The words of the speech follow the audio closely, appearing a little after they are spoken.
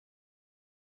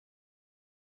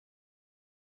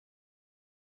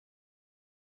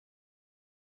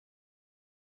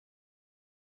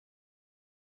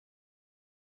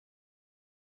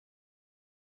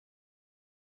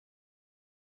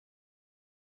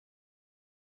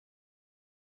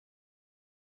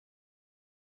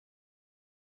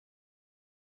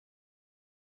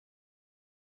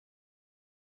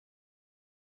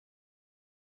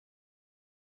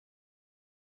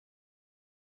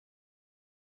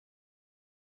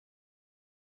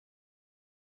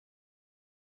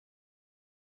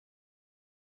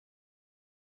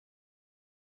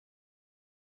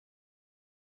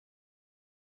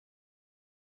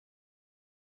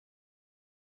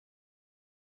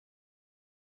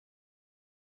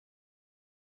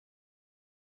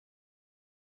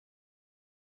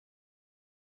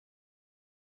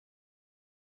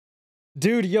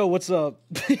Dude, yo, what's up?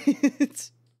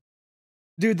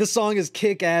 Dude, this song is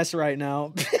kick ass right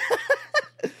now.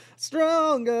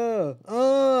 Stronger.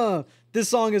 This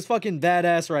song is fucking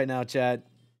badass right now, chat.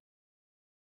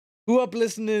 Who up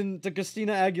listening to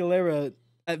Christina Aguilera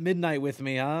at midnight with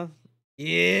me, huh?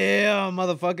 Yeah,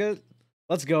 motherfucker.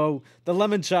 Let's go. The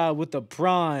Lemon Child with the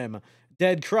Prime.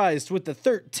 Dead Christ with the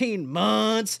 13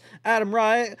 months. Adam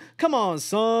Wright. Come on,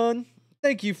 son.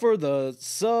 Thank you for the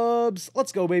subs.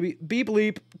 Let's go, baby. Beep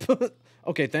bleep.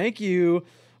 Okay, thank you.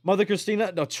 Mother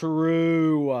Christina. No,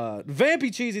 true.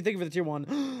 Vampy Cheesy, thank you for the tier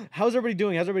 1. How's everybody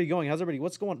doing? How's everybody going? How's everybody?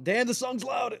 What's going on? Damn, the song's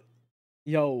loud.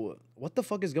 Yo, what the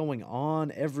fuck is going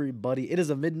on, everybody? It is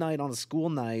a midnight on a school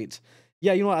night.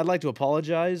 Yeah, you know what? I'd like to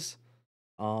apologize.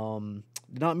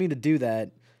 Did not mean to do that.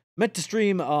 Meant to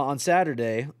stream on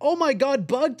Saturday. Oh my god,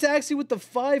 Bug Taxi with the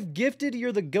 5 gifted.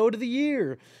 You're the goat of the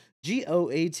year.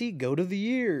 GOAT, goat of the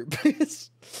year. I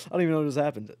don't even know what just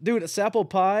happened. Dude, Sapple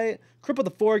Pie, Crip of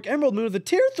the Fork, Emerald Moon of the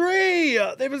tier 3.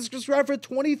 They've been subscribed for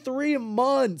 23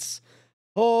 months.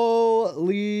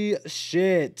 Holy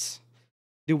shit.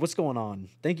 Dude, what's going on?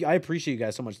 Thank you. I appreciate you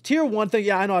guys so much. Tier 1 thing.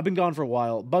 Yeah, I know. I've been gone for a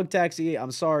while. Bug Taxi,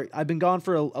 I'm sorry. I've been gone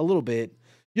for a little bit.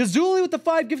 Yazuli with the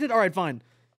 5 gifted. All right, fine.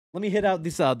 Let me hit out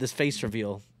this face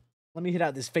reveal. Let me hit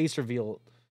out this face reveal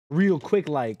real quick,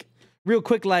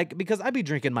 because I be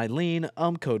drinking my lean.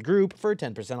 Code group for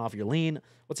 10% off your lean.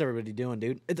 What's everybody doing,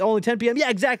 dude? It's only 10 p.m. Yeah,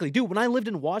 exactly, dude. When I lived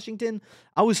in Washington,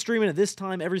 I was streaming at this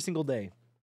time every single day.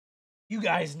 You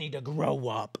guys need to grow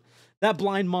up. That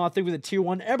blind moth thing with a tier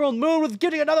 1 Emerald Moon with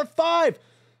getting another 5.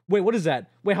 Wait, what is that?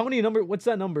 Wait, how many number? What's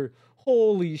that number?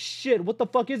 Holy shit! What the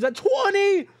fuck is that?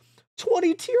 20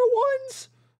 tier 1s.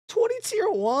 20 tier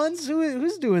 1s?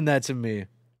 Who's doing that to me?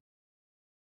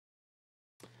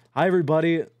 Hi,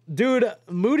 everybody. Dude,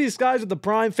 Moody Skies with the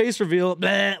Prime face reveal.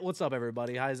 Bleh. What's up,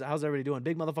 everybody? How's everybody doing?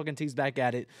 Big motherfucking T's back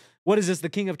at it. What is this? The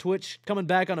king of Twitch coming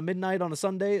back on a midnight on a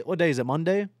Sunday? What day is it?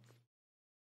 Monday?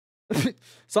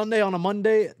 Sunday on a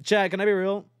Monday? Chat, can I be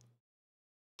real?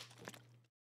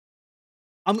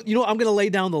 I'm going to lay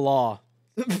down the law.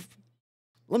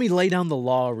 Let me lay down the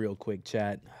law real quick,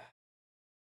 chat.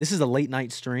 This is a late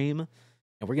night stream,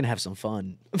 and we're going to have some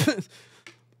fun.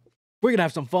 We're going to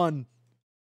have some fun.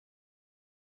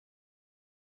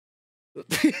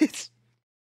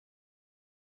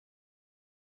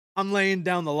 I'm laying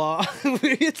down the law.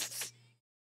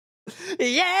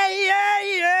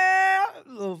 Yeah.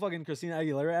 Little fucking Christina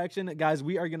Aguilera action. Guys,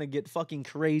 we are going to get fucking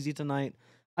crazy tonight.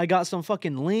 I got some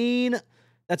fucking lean.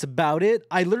 That's about it.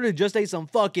 I literally just ate some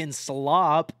fucking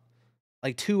slop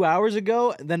like 2 hours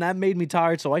ago. Then that made me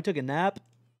tired, so I took a nap.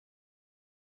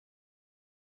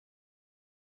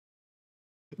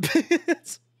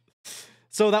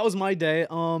 So that was my day.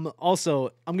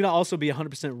 Also, I'm going to also be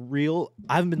 100% real.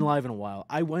 I haven't been live in a while.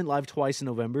 I went live twice in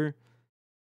November.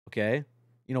 Okay.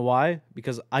 You know why?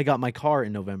 Because I got my car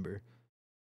in November.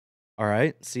 All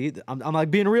right. See, I'm like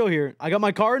being real here. I got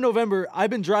my car in November. I've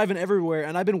been driving everywhere,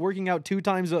 and I've been working out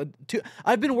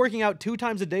I've been working out 2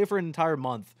 times a day for an entire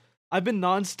month. I've been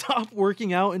nonstop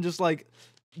working out and just like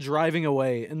driving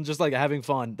away and just like having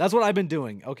fun. That's what I've been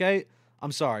doing. Okay.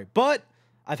 I'm sorry, but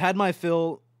I've had my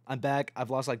fill. I'm back. I've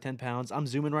lost like 10 pounds. I'm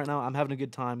zooming right now. I'm having a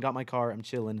good time. Got my car. I'm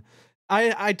chilling.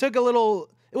 I took a little,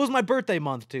 it was my birthday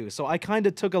month too. So I kind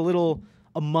of took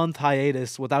a month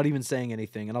hiatus without even saying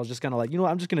anything. And I was just kind of like, you know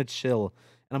what? I'm just going to chill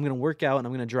and I'm going to work out and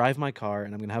I'm going to drive my car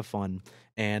and I'm going to have fun.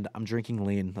 And I'm drinking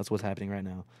lean. That's what's happening right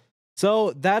now.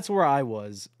 So that's where I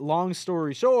was. Long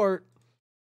story short,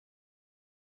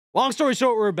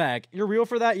 we're back. You're real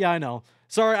for that? Yeah, I know.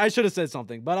 Sorry, I should have said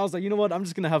something, but I was like, you know what? I'm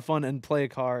just going to have fun and play a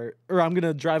car, or I'm going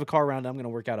to drive a car around and I'm going to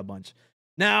work out a bunch.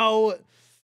 Now,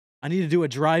 I need to do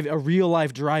a real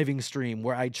life driving stream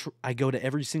where I go to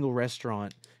every single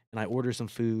restaurant and I order some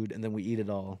food and then we eat it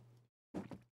all.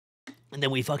 And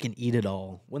then we fucking eat it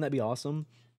all. Wouldn't that be awesome?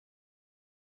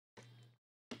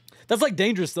 That's like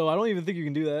dangerous though. I don't even think you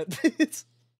can do that.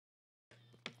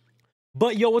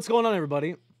 But yo, what's going on,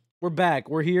 everybody? We're back.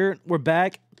 We're here. We're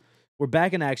back. We're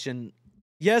back in action.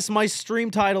 Yes, my stream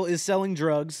title is selling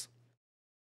drugs.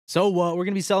 So what? We're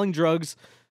going to be selling drugs.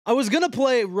 I was going to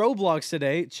play Roblox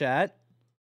today, chat.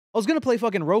 I was going to play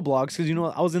fucking Roblox because, you know,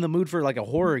 I was in the mood for like a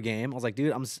horror game. I was like,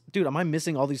 dude, am I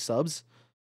missing all these subs?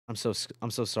 I'm so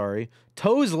sorry.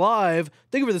 Toes Live,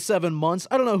 thank you for the 7 months.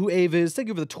 I don't know who Ave is. Thank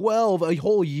you for the 12, a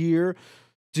whole year.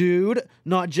 Dude,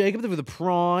 not Jacob, thank you for the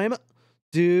Prime.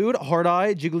 Dude, Hard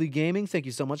Eye, Jiggly Gaming, thank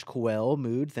you so much. Quell,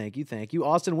 Mood, thank you.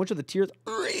 Austin Winch with the tier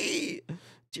 3.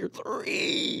 Tier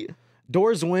 3.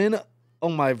 Doors win. Oh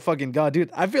my fucking god, dude.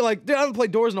 I feel like, dude, I haven't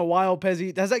played Doors in a while,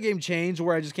 Pezzy. Has that game changed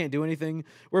where I just can't do anything?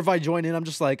 Where if I join in, I'm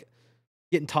just like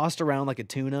getting tossed around like a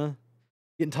tuna?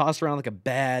 getting tossed around like a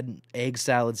bad egg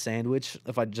salad sandwich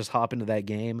if I just hop into that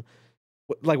game.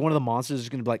 Like one of the monsters is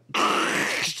gonna be like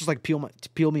just like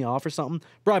peel me off or something.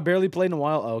 Bro, I barely played in a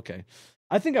while. Oh, okay.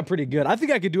 I think I'm pretty good. I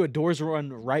think I could do a doors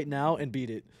run right now and beat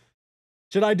it.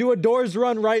 Should I do a doors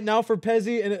run right now for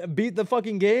Pezzy and beat the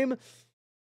fucking game?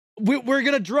 We're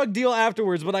gonna drug deal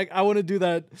afterwards, but I want to do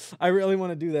that. I really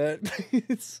want to do that.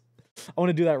 I want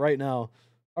to do that right now.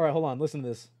 All right, hold on. Listen to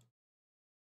this.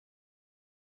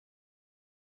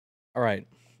 All right.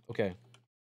 Okay.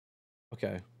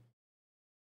 Okay.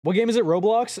 What game is it?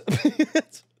 Roblox?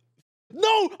 No,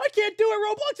 I can't do it.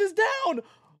 Roblox is down.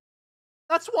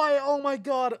 That's why. Oh my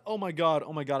god. Oh my god.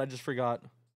 Oh my god. I just forgot.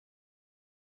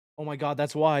 Oh my god.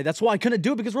 That's why. That's why I couldn't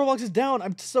do it because Roblox is down.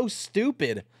 I'm so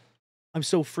stupid. I'm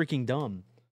so freaking dumb.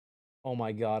 Oh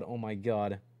my god. Oh my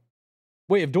god.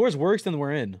 Wait, if doors works, then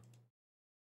we're in.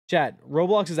 Chat.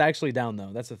 Roblox is actually down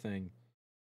though. That's the thing.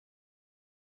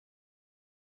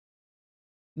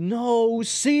 No,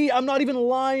 see, I'm not even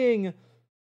lying.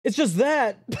 It's just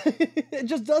that. It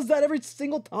just does that every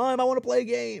single time I want to play a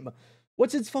game.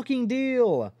 What's its fucking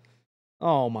deal?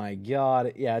 Oh my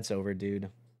god. Yeah, it's over, dude.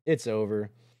 It's over.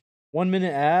 1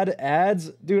 minute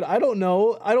ads? Dude, I don't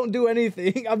know. I don't do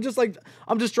anything. I'm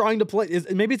just trying to play.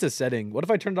 Maybe it's a setting. What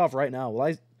if I turn it off right now? Will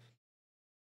I?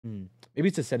 Maybe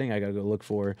it's a setting I gotta go look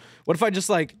for. What if I just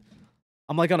like,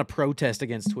 I'm like on a protest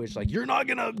against Twitch. Like, you're not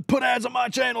gonna put ads on my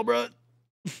channel, bro.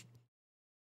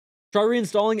 Try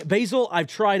reinstalling Basil. I've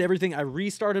tried everything. I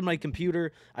restarted my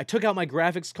computer. I took out my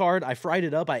graphics card. I fried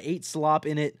it up. I ate slop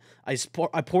in it. I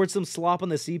poured some slop on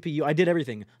the CPU. I did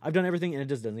everything. I've done everything, and it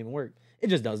just doesn't even work. It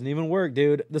just doesn't even work,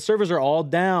 dude. The servers are all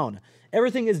down.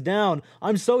 Everything is down.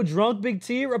 I'm so drunk, Big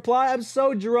T. Reply, I'm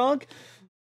so drunk.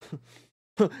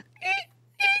 Can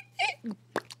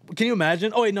you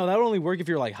imagine? Oh, wait, no, that would only work if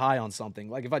you're, like, high on something.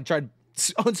 Like, if I tried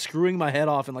unscrewing my head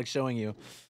off and, like, showing you.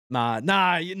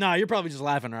 Nah, you're probably just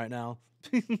laughing right now.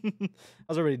 I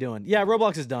was already doing. Yeah,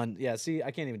 Roblox is done. Yeah, see,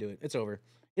 I can't even do it. It's over.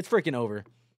 It's freaking over.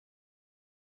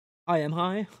 I am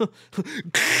high.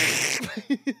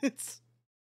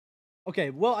 Okay,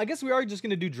 well, I guess we are just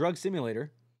going to do Drug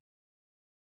Simulator.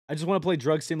 I just want to play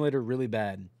Drug Simulator really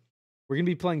bad. We're going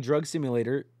to be playing Drug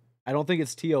Simulator. I don't think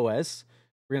it's TOS.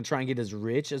 We're going to try and get as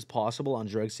rich as possible on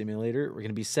Drug Simulator. We're going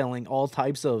to be selling all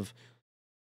types of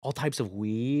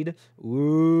weed.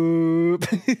 Ooh.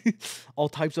 All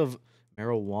types of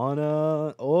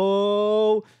marijuana.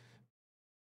 Oh.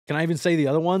 Can I even say the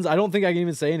other ones? I don't think I can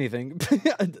even say anything.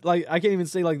 Like, I can't even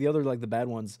say, like, the other, like, the bad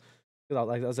ones.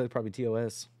 Like, I said probably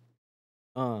TOS.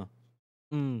 We're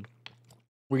gonna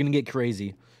get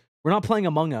crazy. We're not playing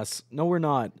Among Us. No, we're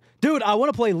not. Dude, I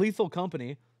want to play Lethal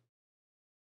Company.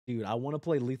 Dude, I want to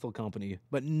play Lethal Company.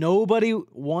 But nobody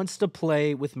wants to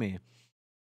play with me.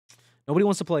 Nobody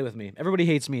wants to play with me. Everybody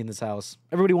hates me in this house.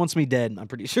 Everybody wants me dead, I'm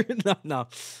pretty sure. No.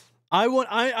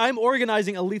 I'm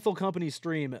organizing a Lethal Company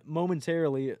stream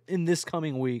momentarily in this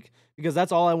coming week because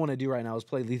that's all I want to do right now is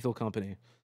play Lethal Company.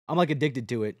 I'm like addicted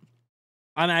to it.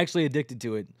 I'm actually addicted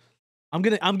to it. I'm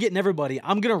getting everybody.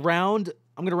 I'm gonna round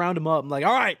them up. I'm like,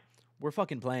 all right, we're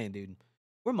fucking playing, dude.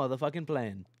 We're motherfucking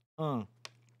playing. You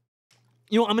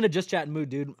know, I'm in a just chatting mood,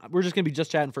 dude. We're just gonna be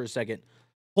just chatting for a second.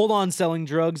 Hold on, selling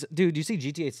drugs. Dude, do you see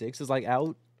GTA 6 is like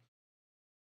out?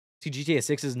 See, GTA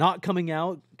 6 is not coming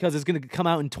out because it's going to come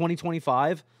out in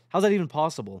 2025. How's that even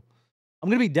possible? I'm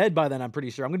going to be dead by then, I'm pretty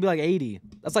sure. I'm going to be like 80.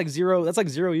 That's like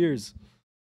 0 years.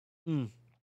 And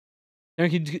you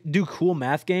can do cool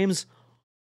math games.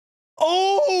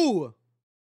 Oh!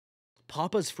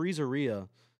 Papa's Freezeria.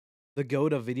 The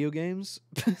GOAT of video games?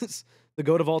 The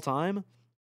GOAT of all time?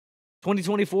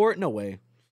 2024? No way.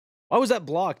 Why was that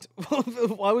blocked?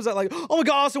 Why was that like, oh my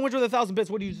god, Austin went with 1,000 bits.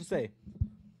 What did you just say?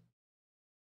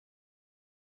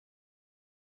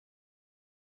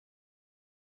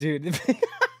 Dude.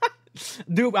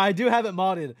 Dude, I do have it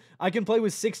modded. I can play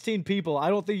with 16 people. I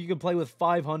don't think you can play with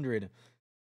 500.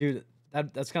 Dude,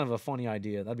 that's kind of a funny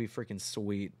idea. That'd be freaking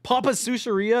sweet. Papa's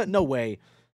Sushiria? No way.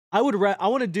 I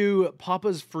want to do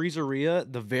Papa's Freezeria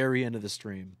the very end of the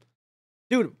stream.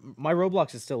 Dude, my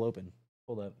Roblox is still open.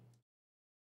 Hold up.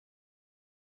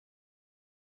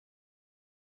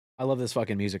 I love this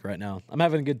fucking music right now. I'm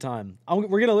having a good time. We're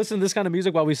going to listen to this kind of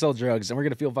music while we sell drugs, and we're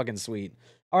going to feel fucking sweet.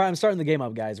 All right, I'm starting the game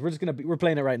up, guys. We're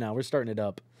playing it right now. We're starting it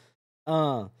up.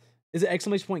 Is it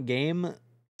exclamation point game?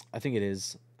 I think it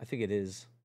is.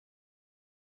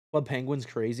 Club Penguin's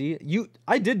crazy.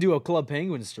 I did do a Club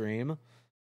Penguin stream.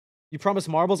 You promised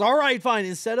marbles? All right, fine.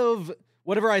 Instead of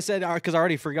whatever I said, because I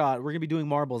already forgot, we're going to be doing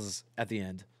marbles at the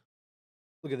end.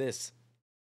 Look at this.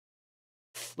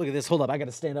 Look at this. Hold up. I got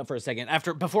to stand up for a second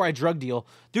before I drug deal.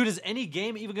 Dude, is any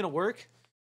game even going to work?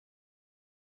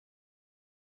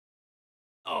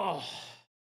 Oh,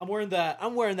 I'm wearing that.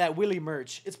 I'm wearing that Willy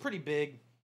merch. It's pretty big.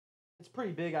 It's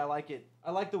pretty big. I like it.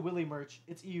 I like the Willy merch.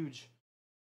 It's huge.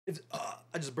 It's.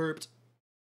 I just burped.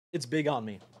 It's big on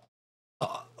me.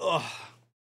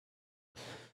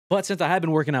 But since I have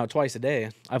been working out twice a day,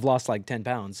 I've lost like 10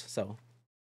 pounds. So,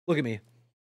 look at me.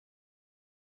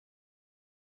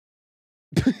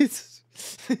 it's,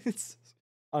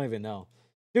 I don't even know.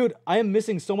 Dude, I am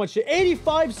missing so much shit.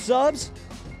 85 subs?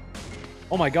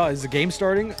 Oh my god, is the game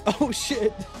starting? Oh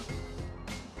shit.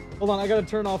 Hold on, I gotta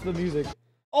turn off the music.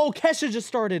 Oh, Kesha just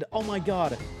started. Oh my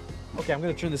god. Okay, I'm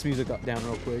gonna turn this music up down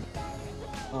real quick.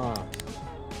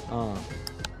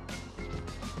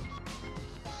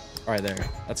 Alright, there.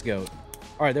 Let's go.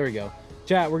 Alright, there we go.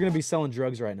 Chat, we're gonna be selling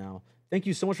drugs right now. Thank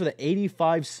you so much for the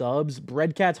 85 subs.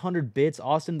 Breadcats 100 bits.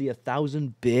 Austin the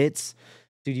 1,000 bits.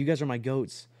 Dude, you guys are my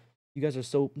goats. You guys are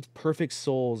so perfect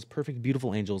souls. Perfect,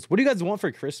 beautiful angels. What do you guys want for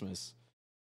Christmas?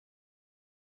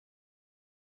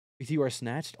 If you are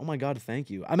snatched? Oh my god, thank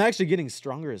you. I'm actually getting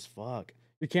stronger as fuck.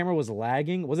 Your camera was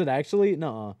lagging? Was it actually?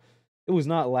 No, it was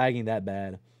not lagging that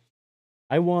bad.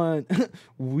 I want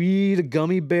weed,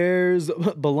 gummy bears,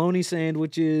 bologna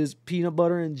sandwiches, peanut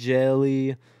butter and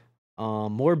jelly,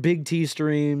 more BigT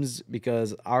streams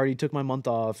because I already took my month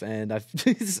off and I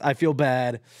I feel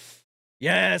bad.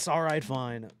 Yes, all right,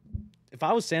 fine. If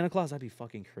I was Santa Claus, that'd be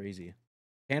fucking crazy.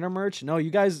 Tanner merch? No, you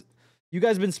guys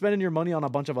been spending your money on a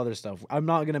bunch of other stuff. I'm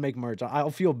not gonna make merch.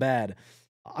 I'll feel bad.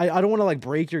 I don't want to like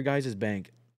break your guys'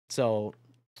 bank. So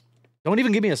don't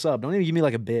even give me a sub. Don't even give me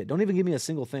like a bit. Don't even give me a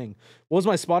single thing. What was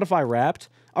my Spotify Wrapped?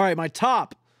 All right, my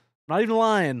top. I'm not even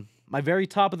lying. My very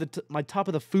top of the my top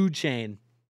of the food chain.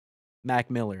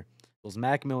 Mac Miller. It was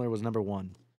Mac Miller was number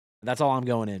 1. That's all I'm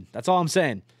going in. That's all I'm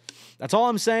saying. That's all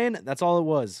I'm saying. That's all it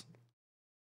was.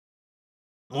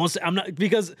 I'm not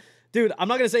because. Dude, I'm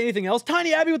not going to say anything else.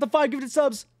 Tiny Abby with the 5 gifted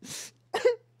subs.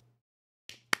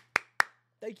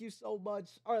 Thank you so much.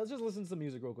 All right, let's just listen to some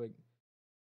music real quick.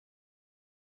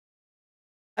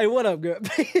 Hey, what up, girl?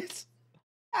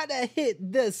 Gotta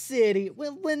hit the city.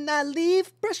 When I leave,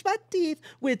 brush my teeth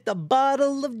with a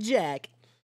bottle of Jack.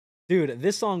 Dude,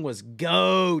 this song was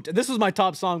GOAT. This was my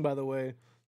top song, by the way.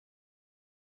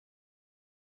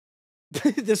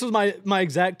 This was my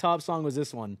exact top song was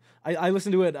this one. I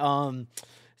listened to it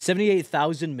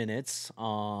 78,000 minutes.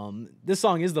 This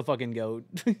song is the fucking GOAT.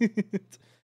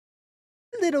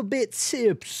 Little bit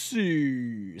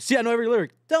tipsy. See, I know every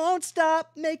lyric. Don't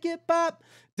stop, make it pop.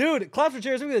 Dude, claps for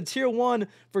chairs. We got a tier 1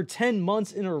 for 10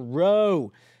 months in a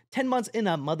row. 10 months in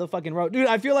a motherfucking row. Dude,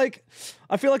 I feel like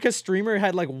a streamer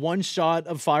had like one shot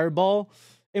of Fireball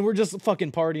and we're just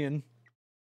fucking partying.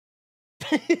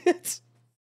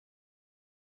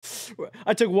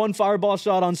 I took one Fireball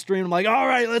shot on stream. I'm like, all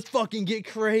right, let's fucking get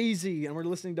crazy. And we're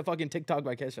listening to fucking TikTok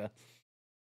by Kesha.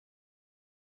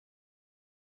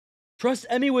 Trust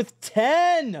Emmy with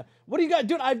 10. What do you got?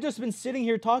 Dude, I've just been sitting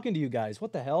here talking to you guys.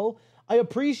 What the hell? I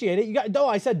appreciate it. You got, no,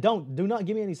 I said don't. Do not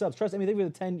give me any subs. Trust Emmy, thank you for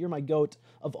the 10. You're my goat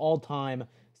of all time.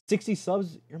 60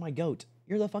 subs, you're my goat.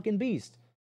 You're the fucking beast.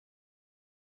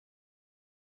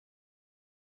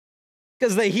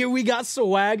 Because they hear we got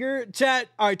swagger. Chat,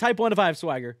 all right, type 1 if I have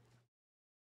swagger.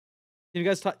 Can you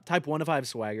guys type 1 if I have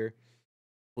swagger?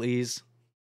 Please.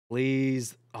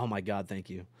 Please. Oh my god, thank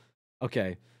you.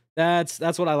 Okay. That's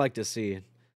what I like to see.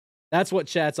 That's what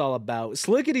chat's all about.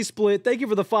 Slickety Split, thank you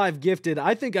for the 5 gifted.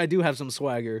 I think I do have some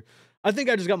swagger. I think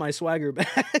I just got my swagger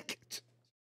back.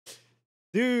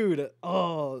 Dude,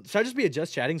 oh, should I just be a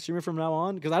just chatting streamer from now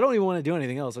on? Because I don't even want to do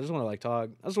anything else. I just want to like talk.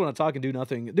 I just want to talk and do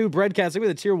nothing. Dude, Breadcast, look at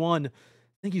the tier 1.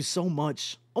 Thank you so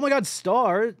much. Oh my god,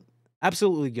 Star.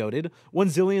 Absolutely goated. 1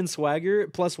 zillion swagger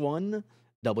plus 1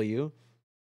 W.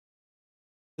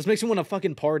 This makes me want to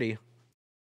fucking party.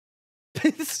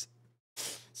 This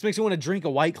makes me want to drink a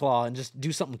White Claw and just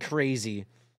do something crazy.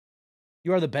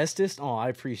 You are the bestest. Oh, I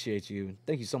appreciate you.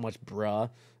 Thank you so much,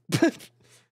 bruh.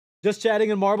 Just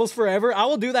chatting and marbles forever. I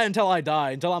will do that until I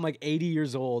die, until I'm like 80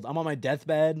 years old. I'm on my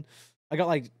deathbed. I got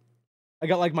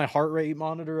like my heart rate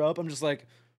monitor up. I'm just like,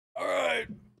 all right,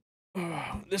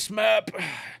 this map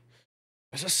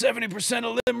has a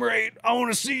 70% limb rate. I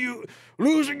want to see you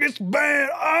lose against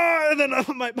band. And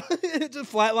then my it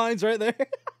just flatlines right there.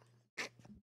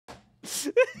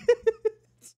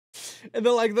 And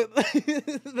then like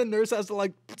the nurse has to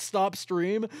like stop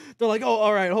stream. They're like, oh,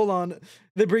 all right, hold on.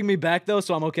 They bring me back though,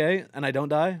 so I'm okay and I don't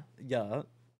die. Yeah,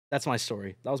 that's my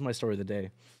story. That was my story of the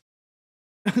day.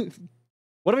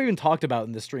 What have I even talked about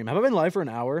in this stream? Have I been live for an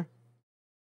hour?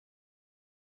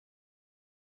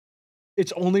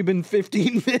 It's only been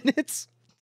 15 minutes.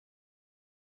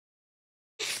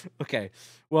 Okay.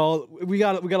 Well, we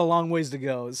got a long ways to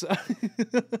go. So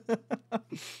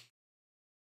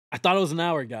I thought it was an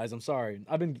hour, guys. I'm sorry.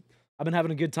 I've been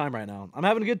having a good time right now. I'm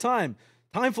having a good time.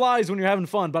 Time flies when you're having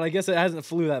fun, but I guess it hasn't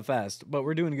flew that fast. But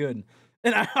we're doing good.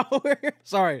 An hour?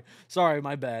 Sorry,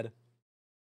 my bad.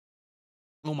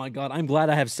 Oh my god, I'm glad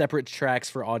I have separate tracks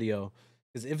for audio.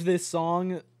 Because if this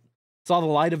song saw the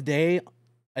light of day,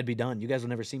 I'd be done. You guys will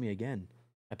never see me again.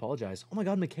 I apologize. Oh my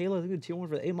god, Michaela, look at tier 1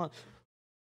 for the 8 months.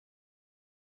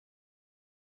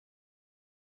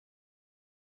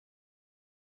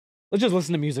 Let's just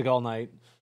listen to music all night.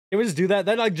 Can we just do that?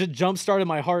 That like just jump started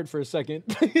my heart for a second.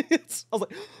 I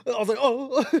was like,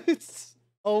 oh,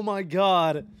 oh my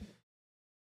god.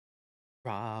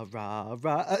 Rah rah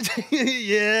rah.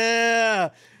 Yeah,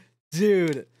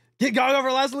 dude. Get Gaga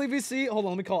for last VC. Hold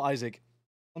on, let me call Isaac.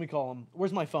 Let me call him.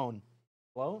 Where's my phone?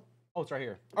 Hello? Oh, it's right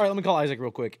here. All right, let me call Isaac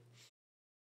real quick.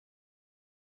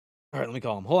 All right, let me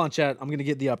call him. Hold on, chat. I'm gonna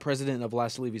get the president of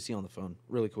Last VC on the phone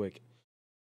really quick.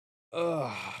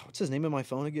 What's his name in my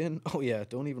phone again? Oh yeah,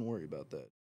 don't even worry about that.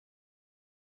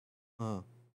 All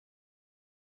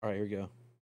right, here we go.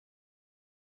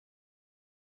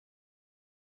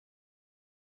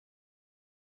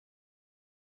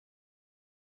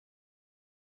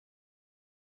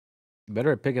 You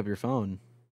better pick up your phone.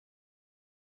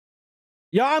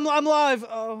 Yeah, I'm live.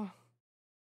 Oh,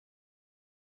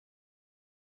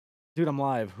 dude, I'm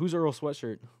live. Who's Earl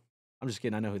Sweatshirt? I'm just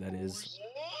kidding. I know who that is.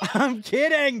 I'm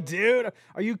kidding, dude.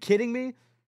 Are you kidding me?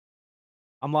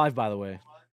 I'm live, by the way.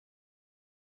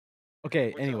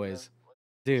 Okay, anyways.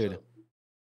 Dude.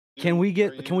 Can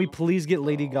we please get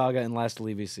Lady Gaga in Last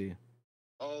VC?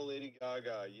 Oh, Lady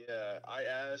Gaga, yeah. I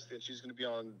asked and she's gonna be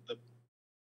on the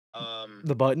button.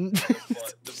 The button.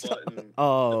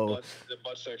 Oh. The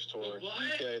butt sex tour.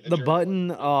 UK, the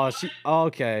button. Oh, she.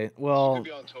 Okay. Well. She could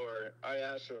be on tour. I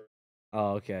asked her.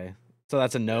 Oh, okay. So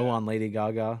that's a no on Lady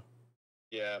Gaga.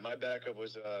 Yeah, my backup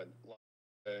was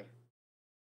That'd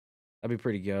be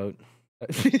pretty goat.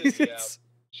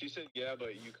 She said yeah,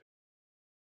 but you.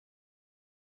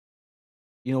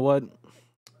 You know what?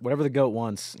 Whatever the goat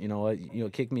wants. You know what?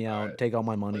 Kick me out. Right. Take all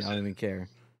my money. Listen, I don't even care.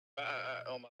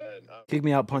 Oh my bad. Kick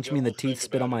me out. Punch me in the teeth.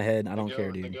 Spit on my head. I don't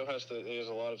care, dude. The goat there's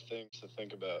a lot of things to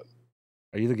think about.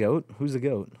 Are you the goat? Who's the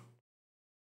goat?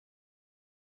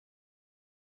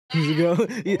 Who's the goat?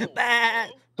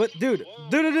 But dude.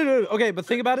 Okay, but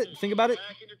think about it. Think about it.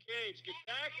 Back in your cage. Get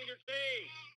back in your cage.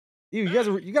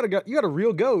 You got a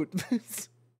real goat.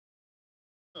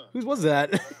 Whose was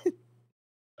that?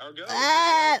 Our goat.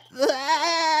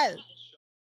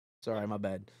 Sorry, my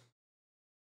bad.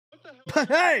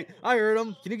 Hey, I heard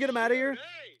him. Can you get him out of here?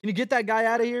 Can you get that guy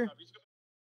out of here?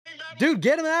 Dude,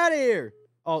 get him out of here.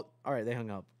 Oh, all right, they hung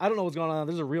up. I don't know what's going on.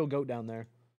 There's a real goat down there.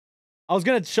 I was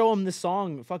going to show him this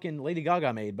song fucking Lady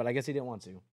Gaga made, but I guess he didn't want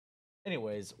to.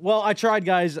 Anyways, well, I tried,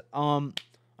 guys.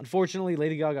 Unfortunately,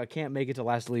 Lady Gaga can't make it to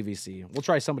Last VC. We'll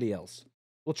try somebody else.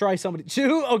 We'll try somebody.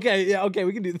 Okay, yeah, okay,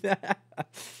 we can do that.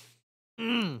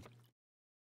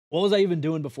 What was I even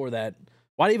doing before that?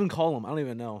 Why did I even call him? I don't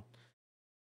even know.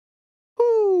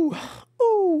 Ooh.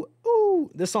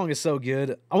 This song is so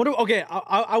good. I wonder. Okay,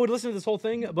 I would listen to this whole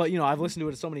thing, but I've listened to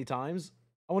it so many times.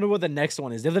 I wonder what the next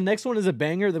one is. If the next one is a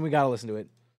banger, then we gotta listen to it.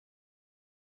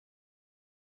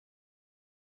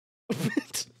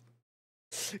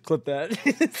 Clip that.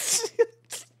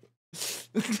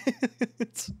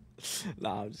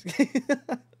 Nah, I'm just kidding.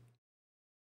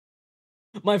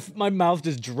 My mouth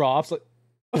just drops like.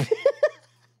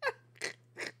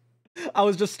 I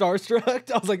was just starstruck.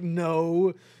 I was like,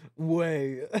 no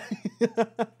way.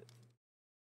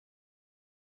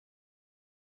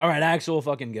 All right, actual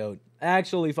fucking goat.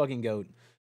 Actually fucking goat.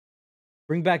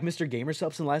 Bring back Mr.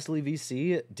 Gamersubs in Last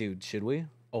VC? Dude, should we?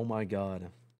 Oh my god.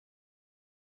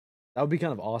 That would be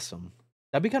kind of awesome.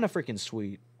 That'd be kind of freaking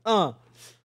sweet. MLM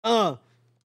oh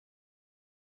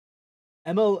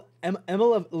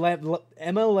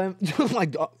my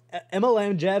god.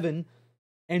 MLM Javin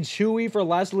and Chewy for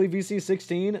Last VC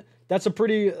 16. That's a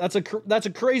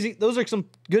crazy. Those are some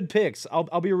good picks.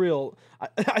 I'll be real.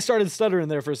 I started stuttering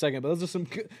there for a second, but those are some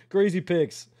crazy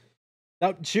picks.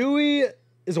 Now Chewy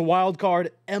is a wild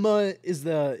card. Emma is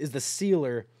the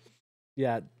sealer.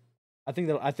 Yeah, I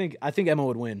think Emma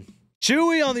would win.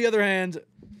 Chewy, on the other hand,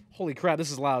 holy crap,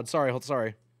 this is loud. Sorry.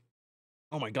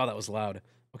 Oh my god, that was loud.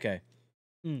 Okay.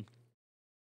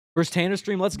 First Tanner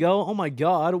stream, let's go. Oh my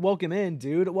god, welcome in,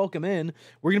 dude. Welcome in.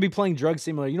 We're gonna be playing Drug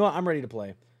Simulator. You know what? I'm ready to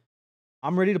play.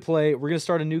 We're gonna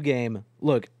start a new game.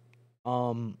 Look,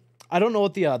 I don't know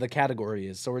what the category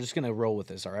is, so we're just gonna roll with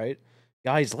this. All right,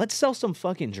 guys, let's sell some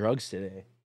fucking drugs today.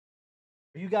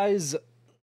 Are you guys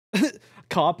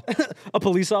Cop, a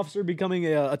police officer becoming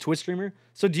a Twitch streamer.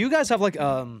 So do you guys have like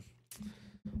a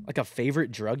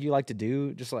favorite drug you like to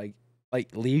do, just like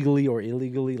legally or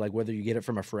illegally, like whether you get it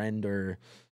from a friend or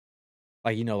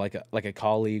like, you know, like a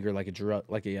colleague or like a drug,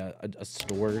 like a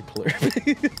store clerk?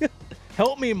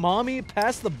 Help me, mommy.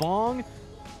 Pass the bong.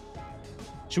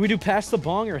 Should we do pass the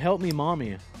bong or help me,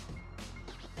 mommy?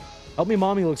 Help me,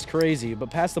 mommy looks crazy, but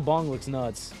pass the bong looks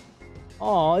nuts.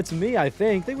 Oh, it's me, I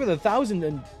think. Think with 1,000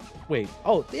 and wait.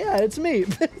 Oh, yeah, it's me.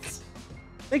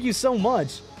 Thank you so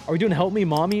much. Are we doing help me,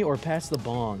 mommy, or pass the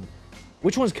bong?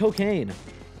 Which one's cocaine?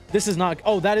 This is not.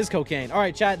 Oh, that is cocaine. All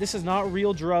right, chat. This is not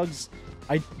real drugs.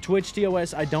 Twitch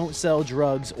TOS. I don't sell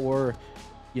drugs or,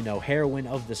 you know, heroin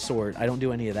of the sort. I don't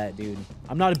do any of that, dude.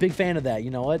 I'm not a big fan of that.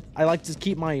 You know what? I like to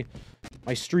keep my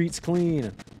streets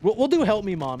clean. We'll do help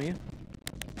me, mommy.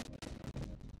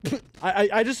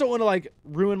 I just don't want to like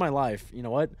ruin my life. You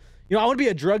know what? You know, I want to be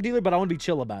a drug dealer, but I want to be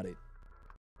chill about it.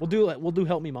 We'll do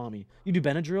help me, mommy. You do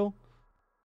Benadryl?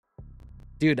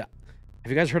 Dude, have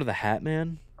you guys heard of the Hat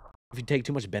Man? If you take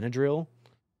too much Benadryl,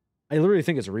 I literally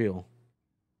think it's real.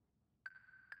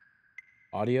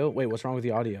 Audio? Wait, what's wrong with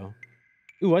the audio?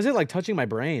 Ooh, why is it like touching my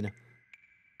brain?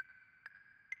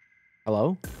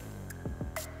 Hello?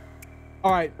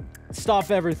 All right,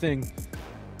 stop everything.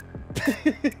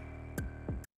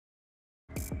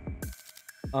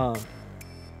 Ah!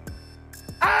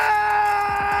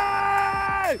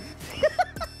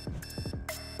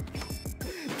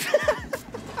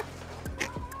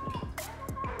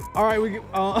 All right, we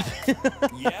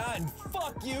yeah, and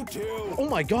fuck you too. Oh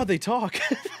my god, they talk.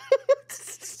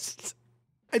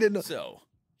 I didn't know. So,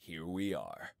 here we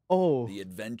are. Oh. The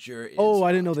adventure is Oh,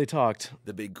 I didn't know they talked.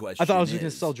 The big question I thought I was just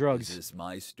gonna sell drugs. Is this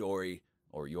my story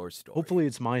or your story? Hopefully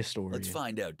it's my story. Let's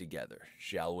find out together,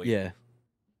 shall we? Yeah.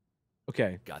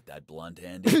 Okay. Got that blunt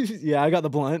handy? Yeah, I got the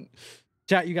blunt.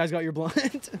 Chat, you guys got your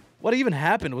blunt? What even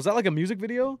happened? Was that like a music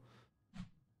video?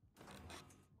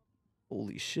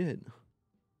 Holy shit.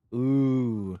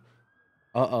 Ooh.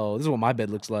 Uh-oh. This is what my bed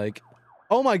looks like.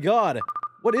 Oh my god.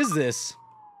 What is this?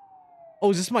 Oh,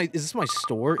 is this my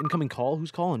store? Incoming call?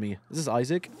 Who's calling me? Is this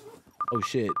Isaac? Oh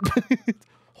shit.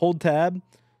 Hold tab.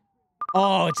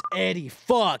 Oh, it's Eddie.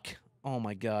 Fuck. Oh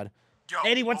my god. Yo,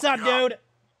 Eddie, what's up, dude?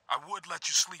 I would let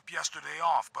you sleep yesterday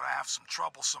off, but I have some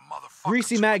troublesome motherfuckers.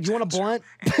 Greasy to Mag, you want a attend to, blunt?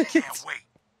 and I can't wait.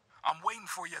 I'm waiting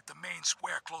for you at the main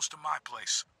square close to my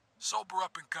place. Sober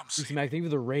up and come see Greasy me. Mag, thank you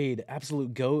for the raid.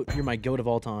 Absolute goat. You're my goat of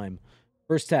all time.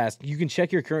 First task. You can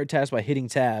check your current task by hitting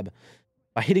tab.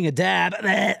 By hitting a dab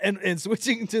and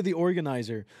switching to the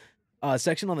organizer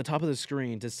section on the top of the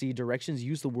screen to see directions.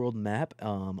 Use the world map.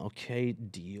 Okay,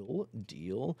 deal.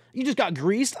 You just got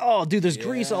greased. Oh, dude, there's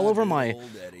grease all over my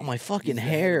fucking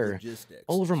hair,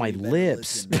 all over my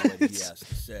lips,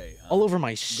 all over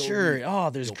my shirt. Oh,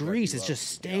 there's grease. It's just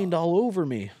stained all over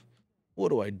me. What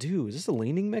do I do? Is this a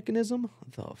leaning mechanism?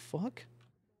 The fuck?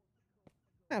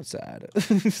 Outside.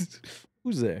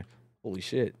 Who's there? Holy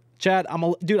shit. Chat,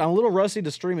 dude, I'm a little rusty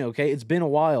to streaming, okay? It's been a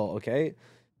while, okay?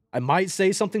 I might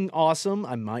say something awesome.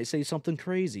 I might say something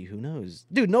crazy. Who knows?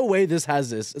 Dude, no way this has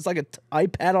this. It's like an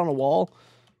iPad on a wall.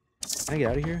 Can I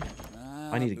get out of here?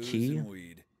 I need a key. And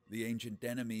weed, the ancient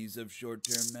enemies of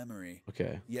short-term memory.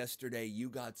 Okay. Yesterday, you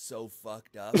got so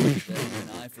fucked up that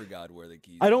I forgot where the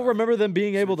keys I don't are. remember them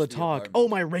being able to Search the talk. apartment. Oh,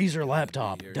 my Razer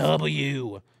laptop.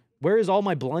 W. Where is all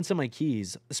my blunts and my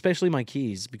keys? Especially my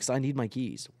keys, because I need my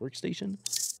keys. Workstation?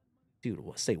 Dude,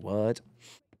 say what?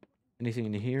 Anything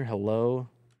in here? Hello?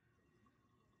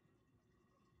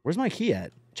 Where's my key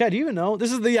at? Chad, do you even know?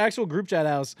 This is the actual group chat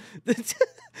house. This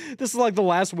is like the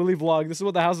last Willy vlog. This is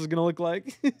what the house is going to look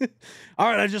like. All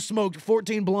right, I just smoked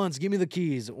 14 blunts. Give me the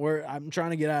keys. I'm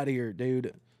trying to get out of here,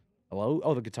 dude. Hello?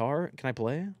 Oh, the guitar? Can I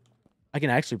play? I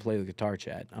can actually play the guitar,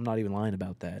 Chad. I'm not even lying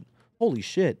about that. Holy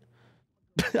shit.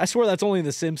 I swear that's only in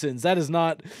The Simpsons. That is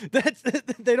not...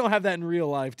 They don't have that in real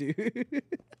life, dude.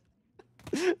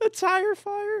 A tire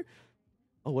fire?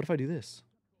 Oh, what if I do this?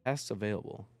 Tasks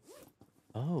available.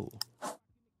 Oh.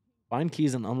 Find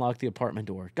keys and unlock the apartment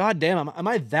door. God damn, am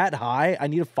I that high? I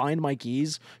need to find my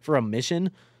keys for a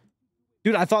mission?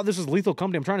 Dude, I thought this was Lethal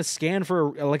Company. I'm trying to scan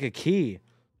for, like, a key.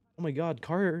 Oh my god,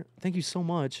 Carter, thank you so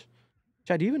much.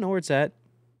 Chad, do you even know where it's at?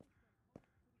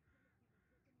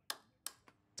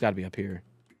 It's gotta be up here.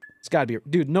 It's gotta be...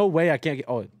 Dude, no way I can't get...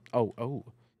 Oh.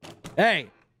 Hey!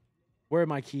 Where are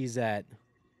my keys at?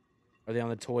 Are they on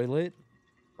the toilet?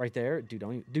 Right there? Dude,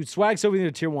 don't even... Dude, swag's over there,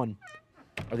 tier 1.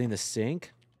 Are they in the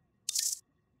sink?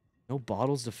 No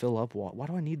bottles to fill up. Why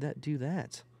do I need that? Do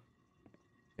that.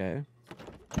 Okay.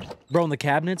 Bro, in the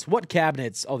cabinets? What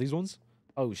cabinets? Oh, these ones?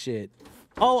 Oh, shit.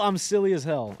 Oh, I'm silly as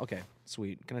hell. Okay,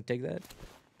 sweet. Can I take that?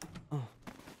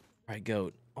 All right,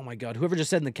 goat. Oh my god, whoever just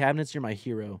said in the cabinets, you're my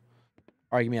hero.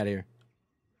 All right, get me out of here.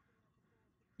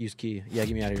 Use key. Yeah,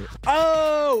 get me out of here.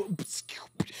 Oh!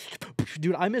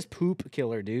 Dude, I miss Poop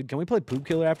Killer, dude. Can we play Poop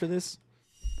Killer after this?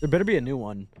 There better be a new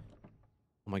one.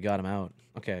 Oh my god, I'm out.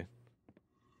 Okay.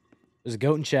 There's a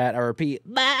goat in chat. I repeat.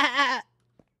 Bah!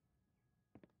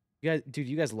 You guys, dude,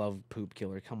 you guys love Poop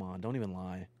Killer. Come on, don't even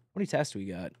lie. How many tests we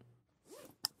got?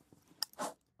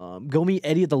 Go meet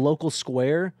Eddie at the local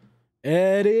square.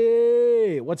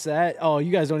 Eddie! What's that? Oh,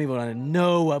 you guys don't even want to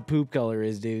know what Poop Color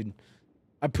is, dude.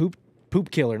 Poop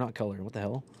Killer, not color. What the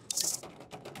hell?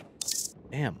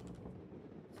 Damn.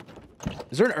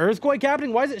 Is there an earthquake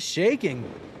happening? Why is it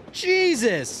shaking?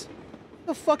 Jesus! What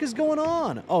the fuck is going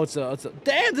on? Oh, it's a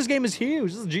damn, this game is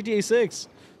huge. This is GTA 6.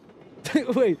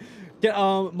 Wait. Get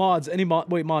mods,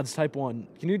 wait, mods, type 1.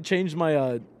 Can you change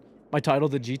my my title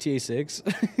to GTA 6?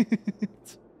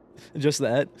 Just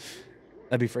that.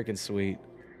 That'd be freaking sweet.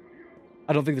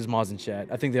 I don't think there's mods in chat.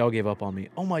 I think they all gave up on me.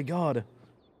 Oh my god.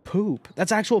 Poop.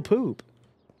 That's actual poop.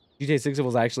 GTA 6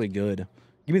 was actually good.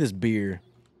 Give me this beer.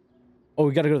 Oh,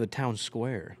 we gotta go to the town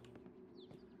square.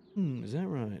 Is that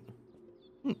right?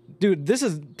 Dude, this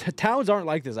is... towns aren't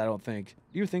like this, I don't think.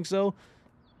 Do you think so?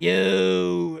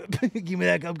 Yo! Give me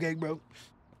that cupcake, bro.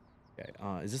 Okay,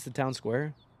 is this the town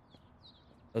square?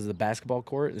 This is the basketball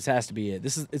court? This has to be it.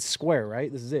 It's square,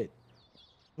 right? This is it.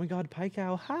 Oh my god, Pie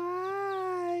Cow.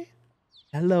 Hi!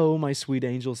 Hello, my sweet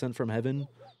angel sent from heaven.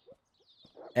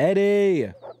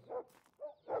 Eddie!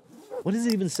 What does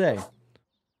it even say?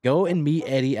 Go and meet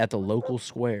Eddie at the local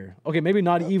square. Okay, maybe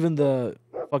not even the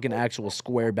fucking actual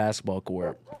square basketball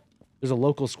court. There's a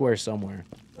local square somewhere.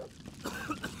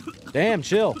 Damn,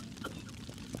 chill.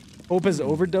 Hope has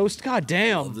overdosed? God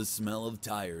damn. Love the smell of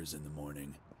tires in the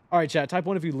morning. Alright, chat. Type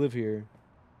 1 if you live here.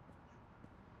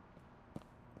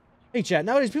 Hey, chat.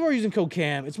 Nowadays, people are using code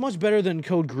CAM. It's much better than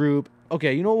code group.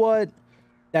 Okay, you know what?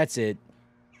 That's it.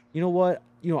 You know what?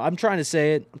 You know, I'm trying to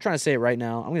say it. I'm trying to say it right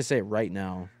now. I'm going to say it right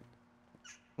now.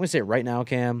 I'm going to say it right now,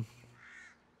 Cam.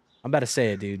 I'm about to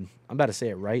say it, dude. I'm about to say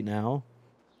it right now.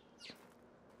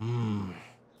 I'm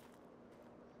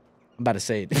about to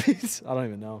say it. I don't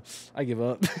even know. I give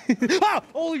up. Ah!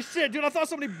 Holy shit, dude. I thought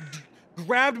somebody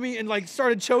grabbed me and, like,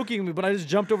 started choking me, but I just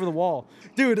jumped over the wall.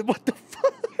 Dude, what the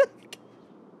fuck?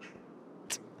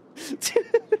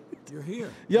 You're here.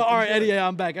 Yo, all right, Eddie, yeah,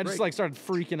 I'm back. I just, like, started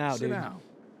freaking out, Sit dude. down.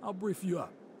 I'll brief you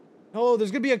up. Oh,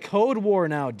 there's gonna be a code war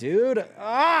now, dude.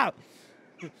 Ah!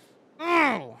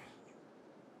 Oh!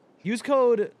 Use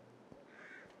code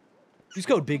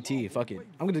BigT. Fuck it.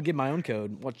 I'm gonna get my own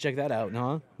code. Let's check that out,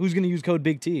 huh? Who's gonna use code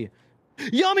BigT?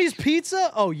 Yummy's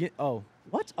Pizza? Oh, yeah. Oh,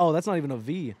 what? Oh, that's not even a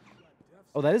V.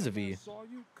 Oh, that is a V.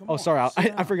 Oh, sorry.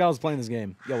 I forgot I was playing this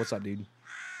game. Yo, what's up, dude? You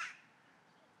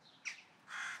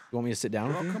want me to sit down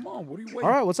with you? Come on. What are you waiting? All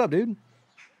right, what's up, dude?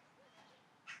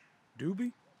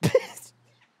 Doobie?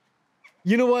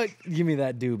 You know what? Give me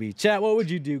that doobie. Chat, what would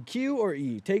you do? Q or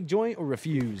E? Take joint or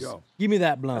refuse? Go. Give me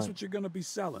that blunt. That's what you're going to be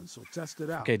selling, so test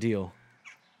it out. Okay, deal.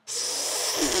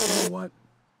 You know what?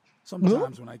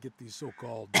 Sometimes when I get these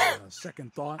so-called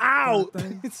second thought Ow! kind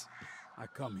of things, I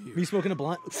come here. Are you smoking a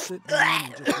blunt? Sit down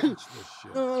and just watch this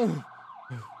shit.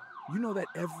 You know that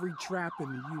every trap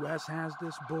in the U.S. has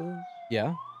this bull?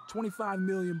 Yeah. $25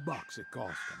 million it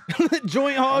cost them.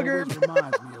 Joint hogger. Always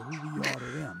reminds me of who we are to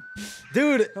them.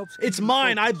 Dude, Helps it's keep you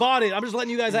mine. I focused. bought it. I'm just letting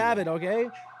you guys have it, okay?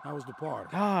 How was the party?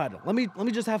 God, let me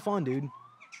just have fun, dude.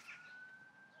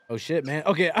 Oh shit, man.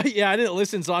 Okay, yeah, I didn't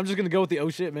listen, so I'm just gonna go with the oh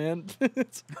shit, man.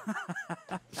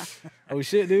 Oh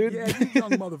shit, dude. Yeah, you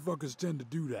young motherfuckers tend to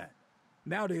do that.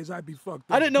 Nowadays, I'd be fucked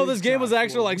up. I didn't know big this game was time for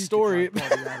actual a like week if story.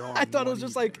 party that hard I in thought it one was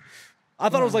just evening. like, I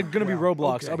thought it was like gonna be Well,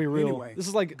 Roblox. okay. I'll be real. Anyway, This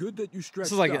is like good that you stretched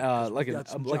this is like up, 'cause like we a got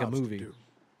some like a jobs to movie. do.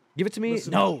 Give it to me.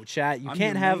 Listen No, up. chat. You I'm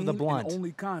can't your have the main and blunt.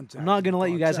 only contact I'm not gonna with let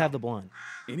the you guys cartel. have the blunt.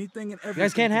 Anything and You everything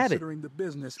guys can't have it. considering the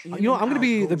business. You know what? I'm gonna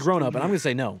be the grown up, and I'm gonna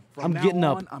say no. From I'm now getting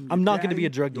up. on, I'm I'm your not gonna be a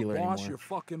daddy, drug your dealer boss, anymore. your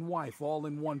fucking wife, all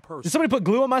in one person. Did somebody put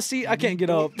glue on my seat? I can't get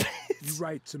up. You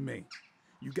write to me.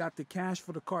 You got the cash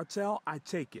for the cartel? I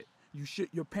take it. You shit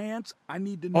your pants? I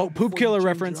need to know. Oh, poop before killer you change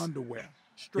reference. Your underwear. You poop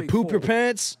your Straightforward.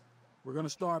 pants. We're gonna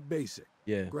start basic.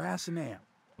 Yeah. Grass and amp.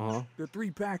 Uh-huh. There are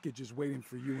 3 packages waiting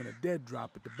for you in a dead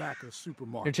drop at the back of the You're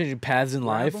supermarket. changing paths in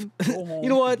Grab life. 'em, go home, You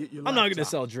know what? and get your I'm not gonna laptop.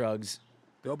 sell drugs.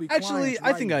 There'll be Actually, clients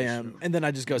I think I writing am, soon. and then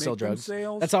I just go Make sell them drugs.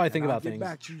 sales, That's how I and think I'll about get things.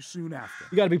 back to you soon after.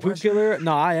 You gotta be poop Questions? killer?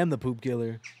 No, I am the poop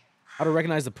killer. How to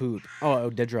recognize the poop? Oh,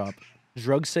 dead drop.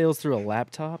 Drug sales through a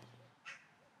laptop?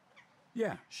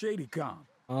 Yeah, ShadyCom.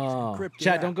 Oh, encrypted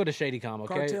chat, app. don't go to ShadyCom,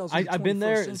 okay? Cartels in the I've been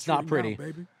there. 21st It's not century pretty. now,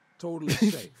 baby. Totally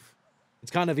safe. It's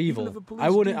kind of Even if evil. the police I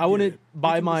do wouldn't get it,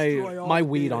 buy we can destroy all my the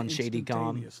weed data on Shady.com.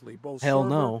 instantaneously, both Hell server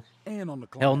no. and on the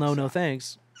Hell client no, no side.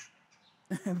 thanks.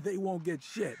 And they won't get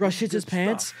shit. Bro shits his Good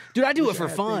pants. stuff. Dude, I do Wish it for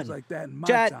had fun. things like that in my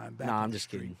Chat. time back Nah, on I'm the just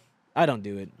street. kidding. I don't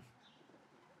do it.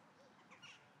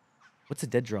 What's a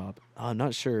dead drop? I'm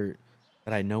not sure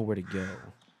that I know where to go.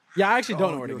 Yeah, I actually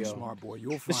don't know where to You're a go. smart boy.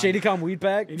 You'll The find Shady.com weed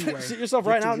pack? Anyway, Shit yourself get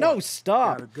right to now. No, work.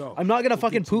 stop. Gotta go. I'm not gonna We'll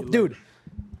fucking get to you poop, dude. later.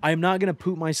 I'm not gonna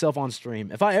poop myself on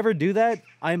stream. If I ever do that,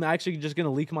 I'm actually just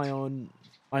gonna leak my own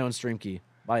stream key.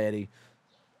 Bye, Eddie.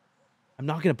 I'm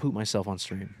not gonna poop myself on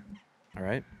stream. All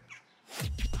right.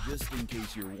 Just in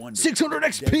case you're wondering. 600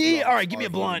 XP. dead All right, give me a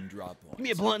drops are blunt. hidden drop Give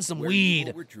me a points, blunt and some where you weed.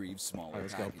 will retrieve smaller All right,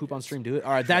 let's go. packages. Poop on stream. Do it.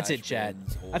 All right, that's it, Trash Chad.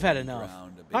 bins, I've had holes in the enough.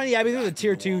 ground, a big Honey, Abby, you're the crack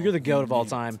tier in the 2. wall, You're the goat of all you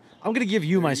time. I'm gonna give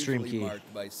you They're my stream usually key.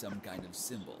 marked by some kind of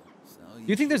symbol. So Do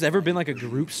you think there's ever been like a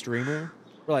group streamer?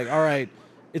 We're like, all right,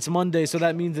 it's Monday, so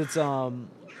that means it's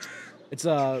who's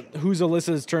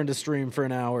Alyssa's turn to stream for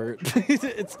an hour.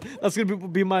 That's gonna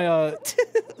be my oh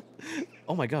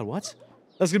my god, what?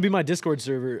 That's gonna be my Discord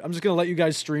server. I'm just gonna let you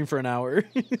guys stream for an hour.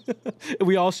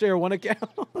 We all share one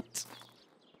account.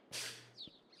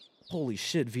 Holy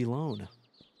shit, V-Loan.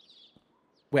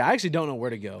 Wait, I actually don't know where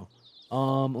to go.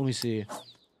 Let me see.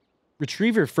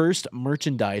 Retrieve your first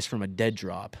merchandise from a dead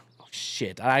drop. Oh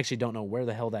shit, I actually don't know where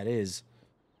the hell that is.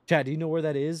 Chad, do you know where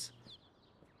that is?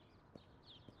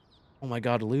 Oh my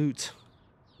god, loot.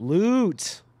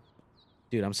 Loot!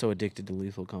 Dude, I'm so addicted to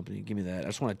Lethal Company. Give me that. I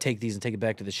just want to take these and take it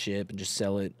back to the ship and just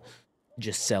sell it.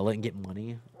 Just sell it and get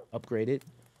money. Upgrade it.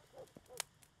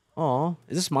 Aw,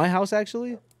 is this my house